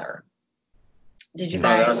called Mother. Did you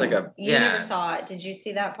guys? That was like you never saw it. Did you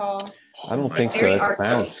see that, Paul? I don't think so. It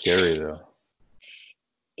sounds scary though.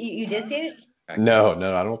 You did see it? No,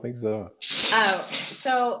 I don't think so. Oh,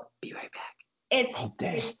 so be right back. It's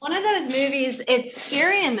one of those movies. It's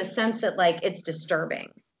scary in the sense that like it's disturbing,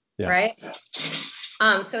 right?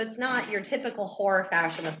 So it's not your typical horror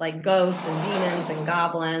fashion with like ghosts and demons and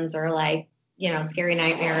goblins or like scary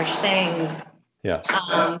nightmarish things. Yeah.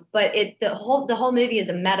 But the whole movie is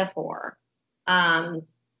a metaphor. And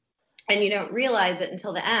you don't realize it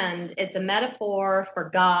until the end. It's a metaphor for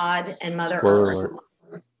God and Mother Earth.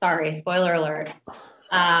 Sorry, spoiler alert.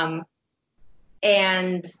 But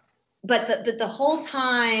the whole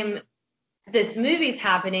time this movie's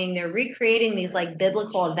happening, they're recreating these like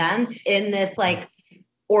biblical events in this like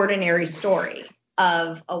ordinary story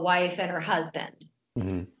of a wife and her husband.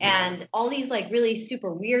 Mm-hmm. And all these like really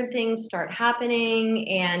super weird things start happening.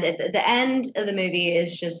 And at the end of the movie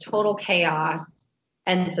is just total chaos.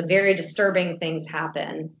 And some very disturbing things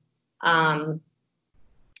happen. And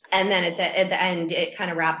then at the end, it kind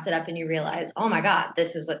of wraps it up and you realize, oh my God,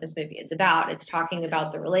 this is what this movie is about. It's talking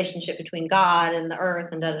about the relationship between God and the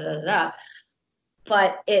earth and da da da da.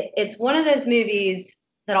 But it's one of those movies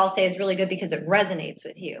that I'll say is really good because it resonates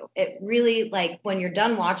with you. It really, like, when you're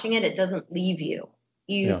done watching it, it doesn't leave you.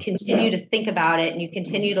 You continue to think about it and you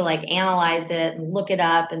continue to like analyze it and look it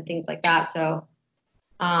up and things like that. So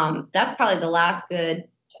that's probably the last good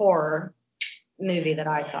horror movie that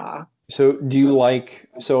I saw. So do you like,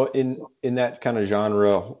 in that kind of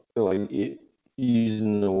genre, like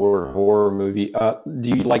using the word horror movie, do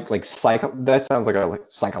you like that sounds like a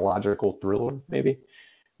psychological thriller maybe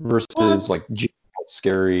versus like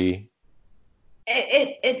scary?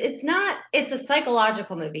 It's not, it's a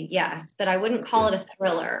psychological movie, yes, but I wouldn't call it a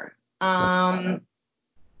thriller.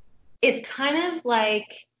 It's kind of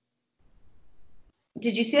like,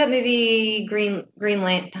 did you see that movie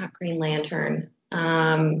not Green Lantern?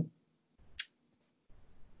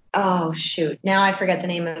 Oh shoot! Now I forget the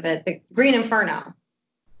name of it. The Green Inferno.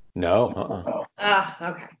 No.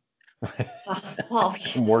 Okay. Well,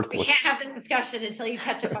 we can't have this discussion until you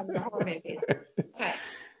catch up on your horror movies. Okay.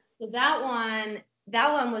 So that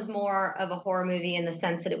one was more of a horror movie in the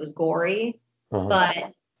sense that it was gory,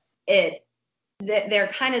 but they're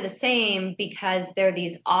kind of the same because they're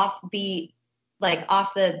these offbeat, like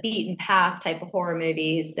off the beaten path type of horror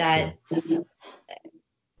movies that.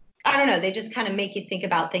 I don't know, they just kind of make you think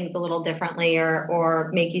about things a little differently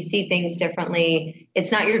or make you see things differently.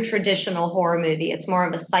 It's not your traditional horror movie. It's more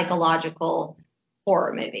of a psychological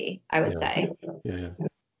horror movie, I would say. Yeah.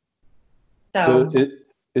 So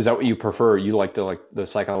is that what you prefer? You like the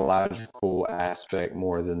psychological aspect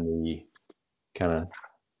more than the kind of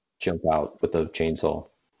jump out with the chainsaw?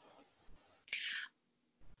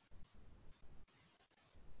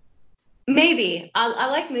 Maybe. I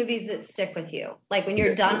like movies that stick with you. Like when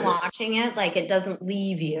you're done watching it, like it doesn't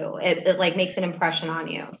leave you. It like makes an impression on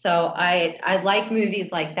you. So I like movies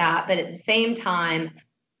like that, but at the same time,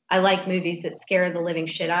 I like movies that scare the living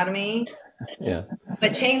shit out of me. Yeah.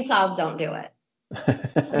 But chainsaws don't do it.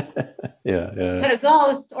 Yeah. Put a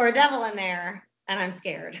ghost or a devil in there and I'm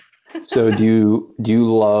scared. So do you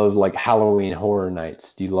love like Halloween Horror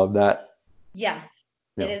Nights? Do you love that? Yes.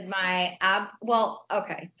 Yeah. It is my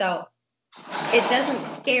okay. So it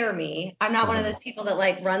doesn't scare me. I'm not one of those people that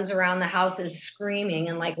like runs around the houses screaming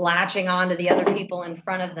and like latching on to the other people in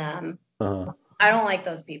front of them. I don't like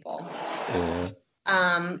those people.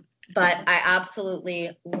 But I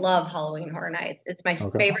absolutely love Halloween Horror Nights. It's my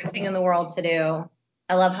favorite thing in the world to do.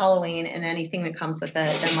 I love Halloween and anything that comes with it,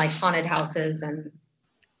 and like haunted houses and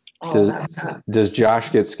all of that stuff. Does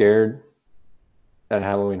Josh get scared at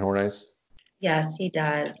Halloween Horror Nights? Yes, he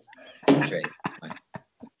does. Great. That's fine.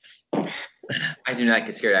 I do not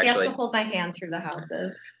get scared, actually. He has to hold my hand through the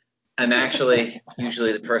houses. I'm actually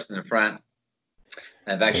usually the person in front.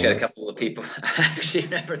 I've actually had a couple of people. I actually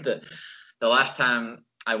remember the last time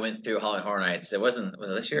I went through Halloween Horror Nights. Was it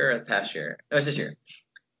this year or the past year? It was this year.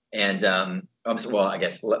 And I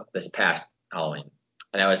guess this past Halloween.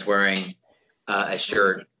 And I was wearing a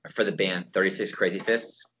shirt for the band 36 Crazy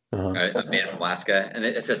Fists. A band from Alaska, and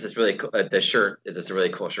it's just this really cool. The shirt is just a really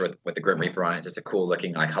cool shirt with the Grim Reaper on it. It's just a cool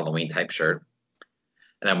looking like Halloween type shirt.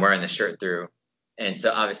 and I'm wearing the shirt through. And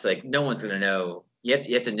so obviously, like, no one's gonna know. You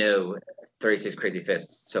have to know 36 Crazy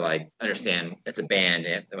Fists to like understand it's a band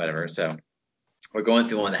and whatever. So we're going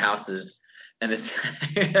through one of the houses, and this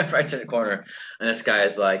right in the corner, and this guy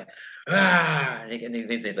is like, and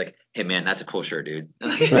he's like, "Hey man, that's a cool shirt, dude."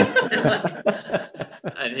 And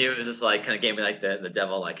he was just like, kind of gave me like the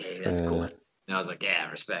devil, like, "Hey, that's cool." And I was like,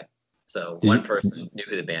 "Yeah, respect." So one person knew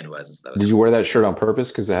who the band was. Did you wear that shirt on purpose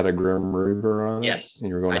because it had a Grim Reaper on it? Yes. And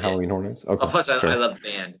you were going to Halloween Hornets? Okay. Well, plus, sure. I love the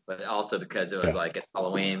band, but also because it was like it's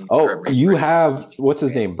Halloween. Oh, you have, what's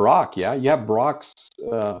his name? Brock, yeah? You have Brock's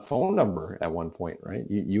phone number at one point, right?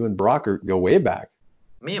 You and Brock go way back.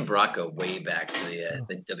 Me and Brock go way back to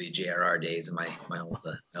the WJRR days of my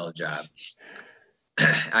old job.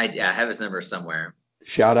 I have his number somewhere.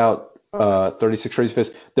 Shout out 36 Crazy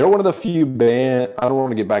Fists. They're one of the few bands, I don't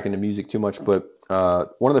want to get back into music too much, but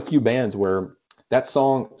one of the few bands where that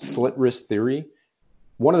song, Slit Wrist Theory,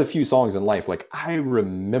 one of the few songs in life, like I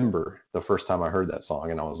remember the first time I heard that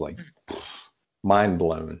song and I was like, mind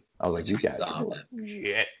blown. I was like, these guys.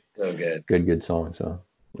 Yeah. So good. Good song. So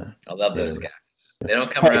I love those guys. They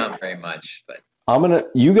don't come around very much, but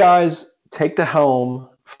you guys take the helm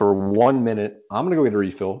for 1 minute. I'm gonna go get a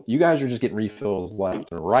refill. You guys are just getting refills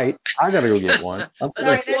left and right. I gotta go get one.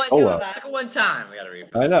 Sorry, like one time we got a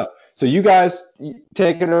refill. I know. So you guys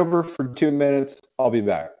take it over for 2 minutes. I'll be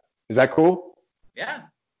back. Is that cool? Yeah.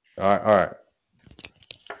 All right.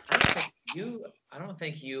 I don't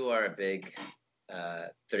think you are a big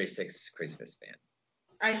 36 Crazy Fists fan.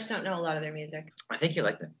 I just don't know a lot of their music. I think you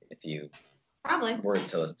like them if you probably were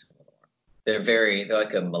to listen to them a little more. They're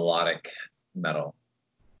like a melodic metal.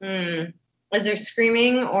 Is there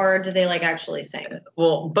screaming or do they like actually sing?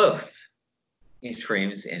 Well, both. He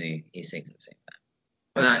screams and he sings at the same time.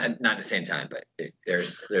 Well, not at the same time, but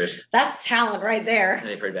there's that's talent right there.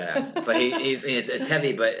 They're pretty badass. But it's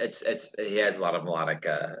heavy, but he has a lot of melodic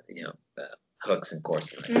hooks and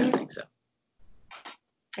choruses and that kind of thing. So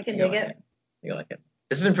I can dig it. You like it.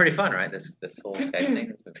 This has been pretty fun, right? This whole Skype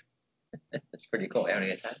thing. It's pretty cool. Having a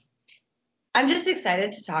good time. I'm just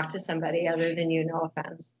excited to talk to somebody other than you. No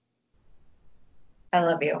offense. I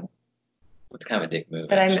love you. It's kind of a dick move.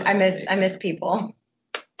 But I miss people.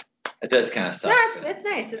 It does kind of suck. Yeah, it's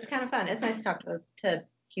nice. It's kind of fun. It's nice to talk to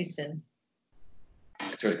Houston.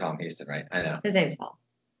 It's weird to call him Houston, right? I know. His name's Paul.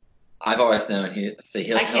 I've always known I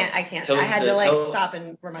can't. I had to stop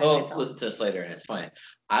and remind myself. Listen to us later, and it's funny.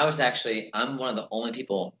 I'm one of the only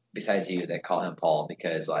people besides you that call him Paul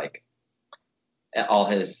because like all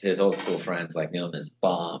his old school friends like knew him as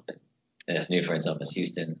Bump, and his new friends know him as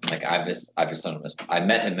Houston. Like I've just known him as. I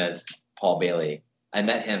met him as Paul Bailey. I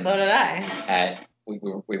met him. So did I.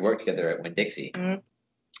 We worked together at Winn-Dixie,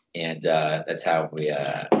 and that's how we.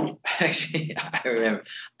 I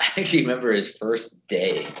remember his first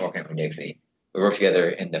day working at Winn-Dixie. We worked together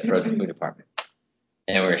in the frozen food department,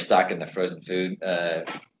 and we were stocking the frozen food,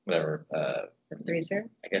 whatever. The freezer.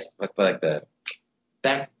 I guess, but like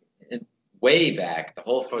way back, the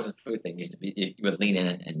whole frozen food thing used to be you would lean in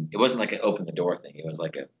and it wasn't like an open the door thing. It was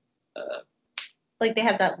like like they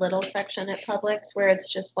have that little section at Publix where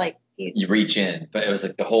it's just like you reach in, but it was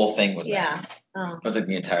like the whole thing was yeah. Oh. It was like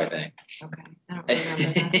the entire thing. Okay, I don't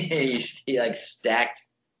remember that. he like stacked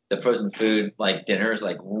the frozen food like dinners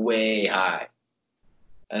like way high,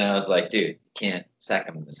 and I was like, dude, you can't stack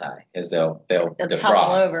them this high because they'll defrost.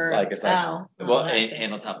 Topple over. Like it's like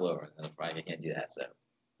and they'll topple over. And I can't do that. So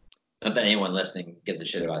not that anyone listening gives a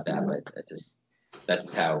shit about that, but that's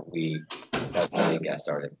just how we got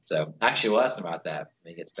started. So actually, we'll ask him about that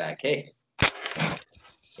when he gets back. Hey,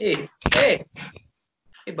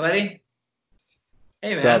 buddy.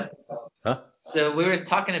 Hey, man. Huh? So we were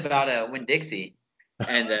talking about Winn-Dixie,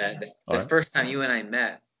 and the first time you and I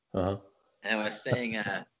met, and I was saying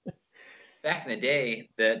back in the day,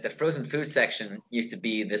 the frozen food section used to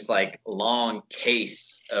be this like long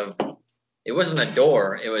case of. It wasn't a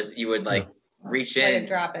door. It was you would like reach in. Like a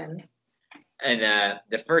drop in. And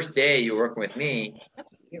the first day you were working with me,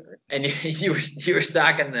 and you were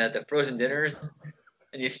stocking the frozen dinners,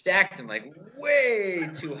 and you stacked them like way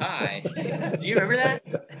too high. Do you remember that?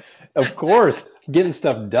 Of course, getting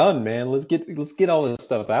stuff done, man. Let's get all this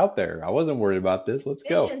stuff out there. I wasn't worried about this. Let's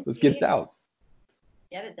go. Let's get it out.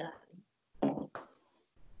 Get it done.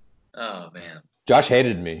 Oh man. Josh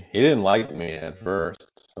hated me. He didn't like me at first.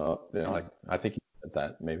 I think he said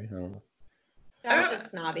that maybe. I don't know. Josh is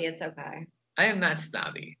snobby. It's okay. I am not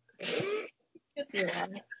snobby. Yes, you are.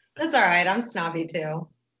 That's all right. I'm snobby too.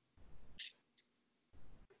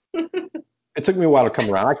 It took me a while to come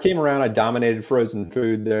around. I came around. I dominated frozen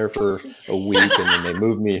food there for a week, and then they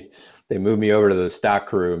moved me. They moved me over to the stock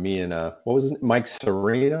crew. Me and what was Mike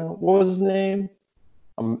Sereno? What was his name?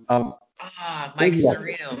 What Mike was that?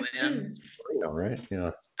 Sereno, man. Sereno, right?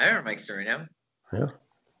 Yeah. I remember Mike Sereno. Yeah. It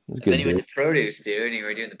was And good. then you went Dude. to produce, dude, and you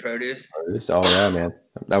were doing the produce. Oh yeah, man.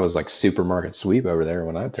 That was like supermarket sweep over there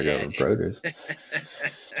when I took Yeah. over produce.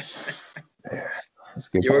 That's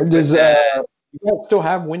good. You worked Does with you guys still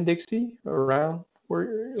have Winn-Dixie around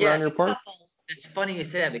around yes. your park? It's funny you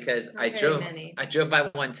say that because Not very many. I drove by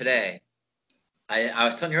one today. I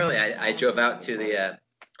was telling you earlier, I drove out to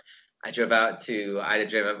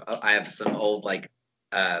I have some old like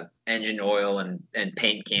engine oil and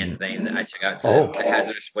paint cans and things that I took out to the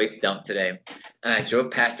hazardous waste dump today. And I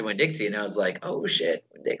drove past the Winn-Dixie and I was like, oh shit,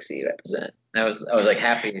 Winn-Dixie represent. And I was like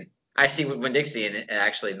happy. I see Winn-Dixie and it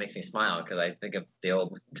actually makes me smile because I think of the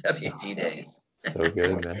old WT days. So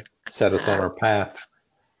good, man. Set us on our path.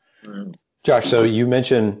 Mm. Josh, so you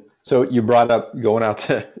brought up going out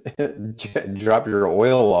to drop your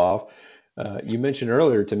oil off. You mentioned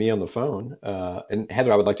earlier to me on the phone, and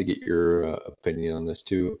Heather, I would like to get your opinion on this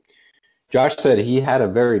too. Josh said he had a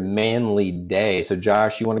very manly day. So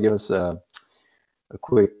Josh, you want to give us a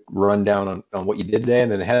quick rundown on what you did today?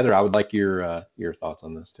 And then Heather, I would like your thoughts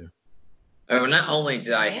on this too. Not only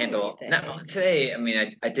did I handle today, I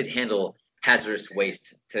mean, I did handle hazardous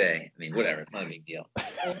waste today. I mean, whatever, it's not a big deal.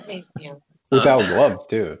 Without gloves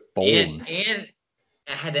too. Bold. And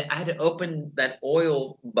I had to open that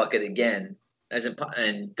oil bucket again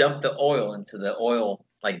and dump the oil into the oil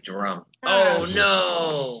like drum. Oh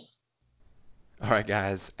no! All right,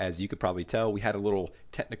 guys, as you could probably tell, we had a little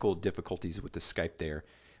technical difficulties with the Skype there.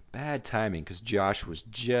 Bad timing because Josh was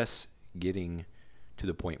just getting to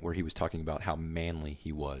the point where he was talking about how manly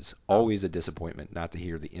he was. Always a disappointment not to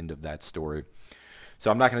hear the end of that story. So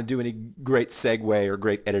I'm not going to do any great segue or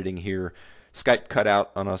great editing here. Skype cut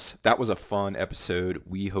out on us. That was a fun episode.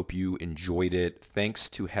 We hope you enjoyed it. Thanks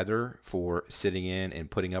to Heather for sitting in and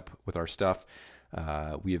putting up with our stuff.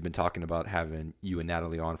 We have been talking about having you and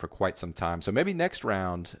Natalie on for quite some time. So maybe next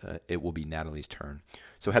round it will be Natalie's turn.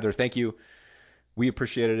 So Heather, thank you. We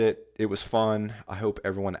appreciated it. It was fun. I hope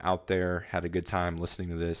everyone out there had a good time listening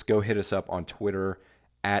to this. Go hit us up on Twitter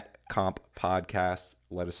at Comp Podcast.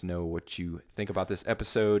 Let us know what you think about this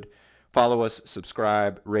episode. Follow us,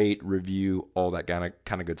 subscribe, rate, review, all that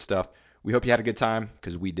kind of good stuff. We hope you had a good time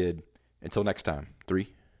because we did. Until next time, 3,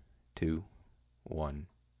 2, 1,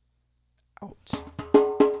 out.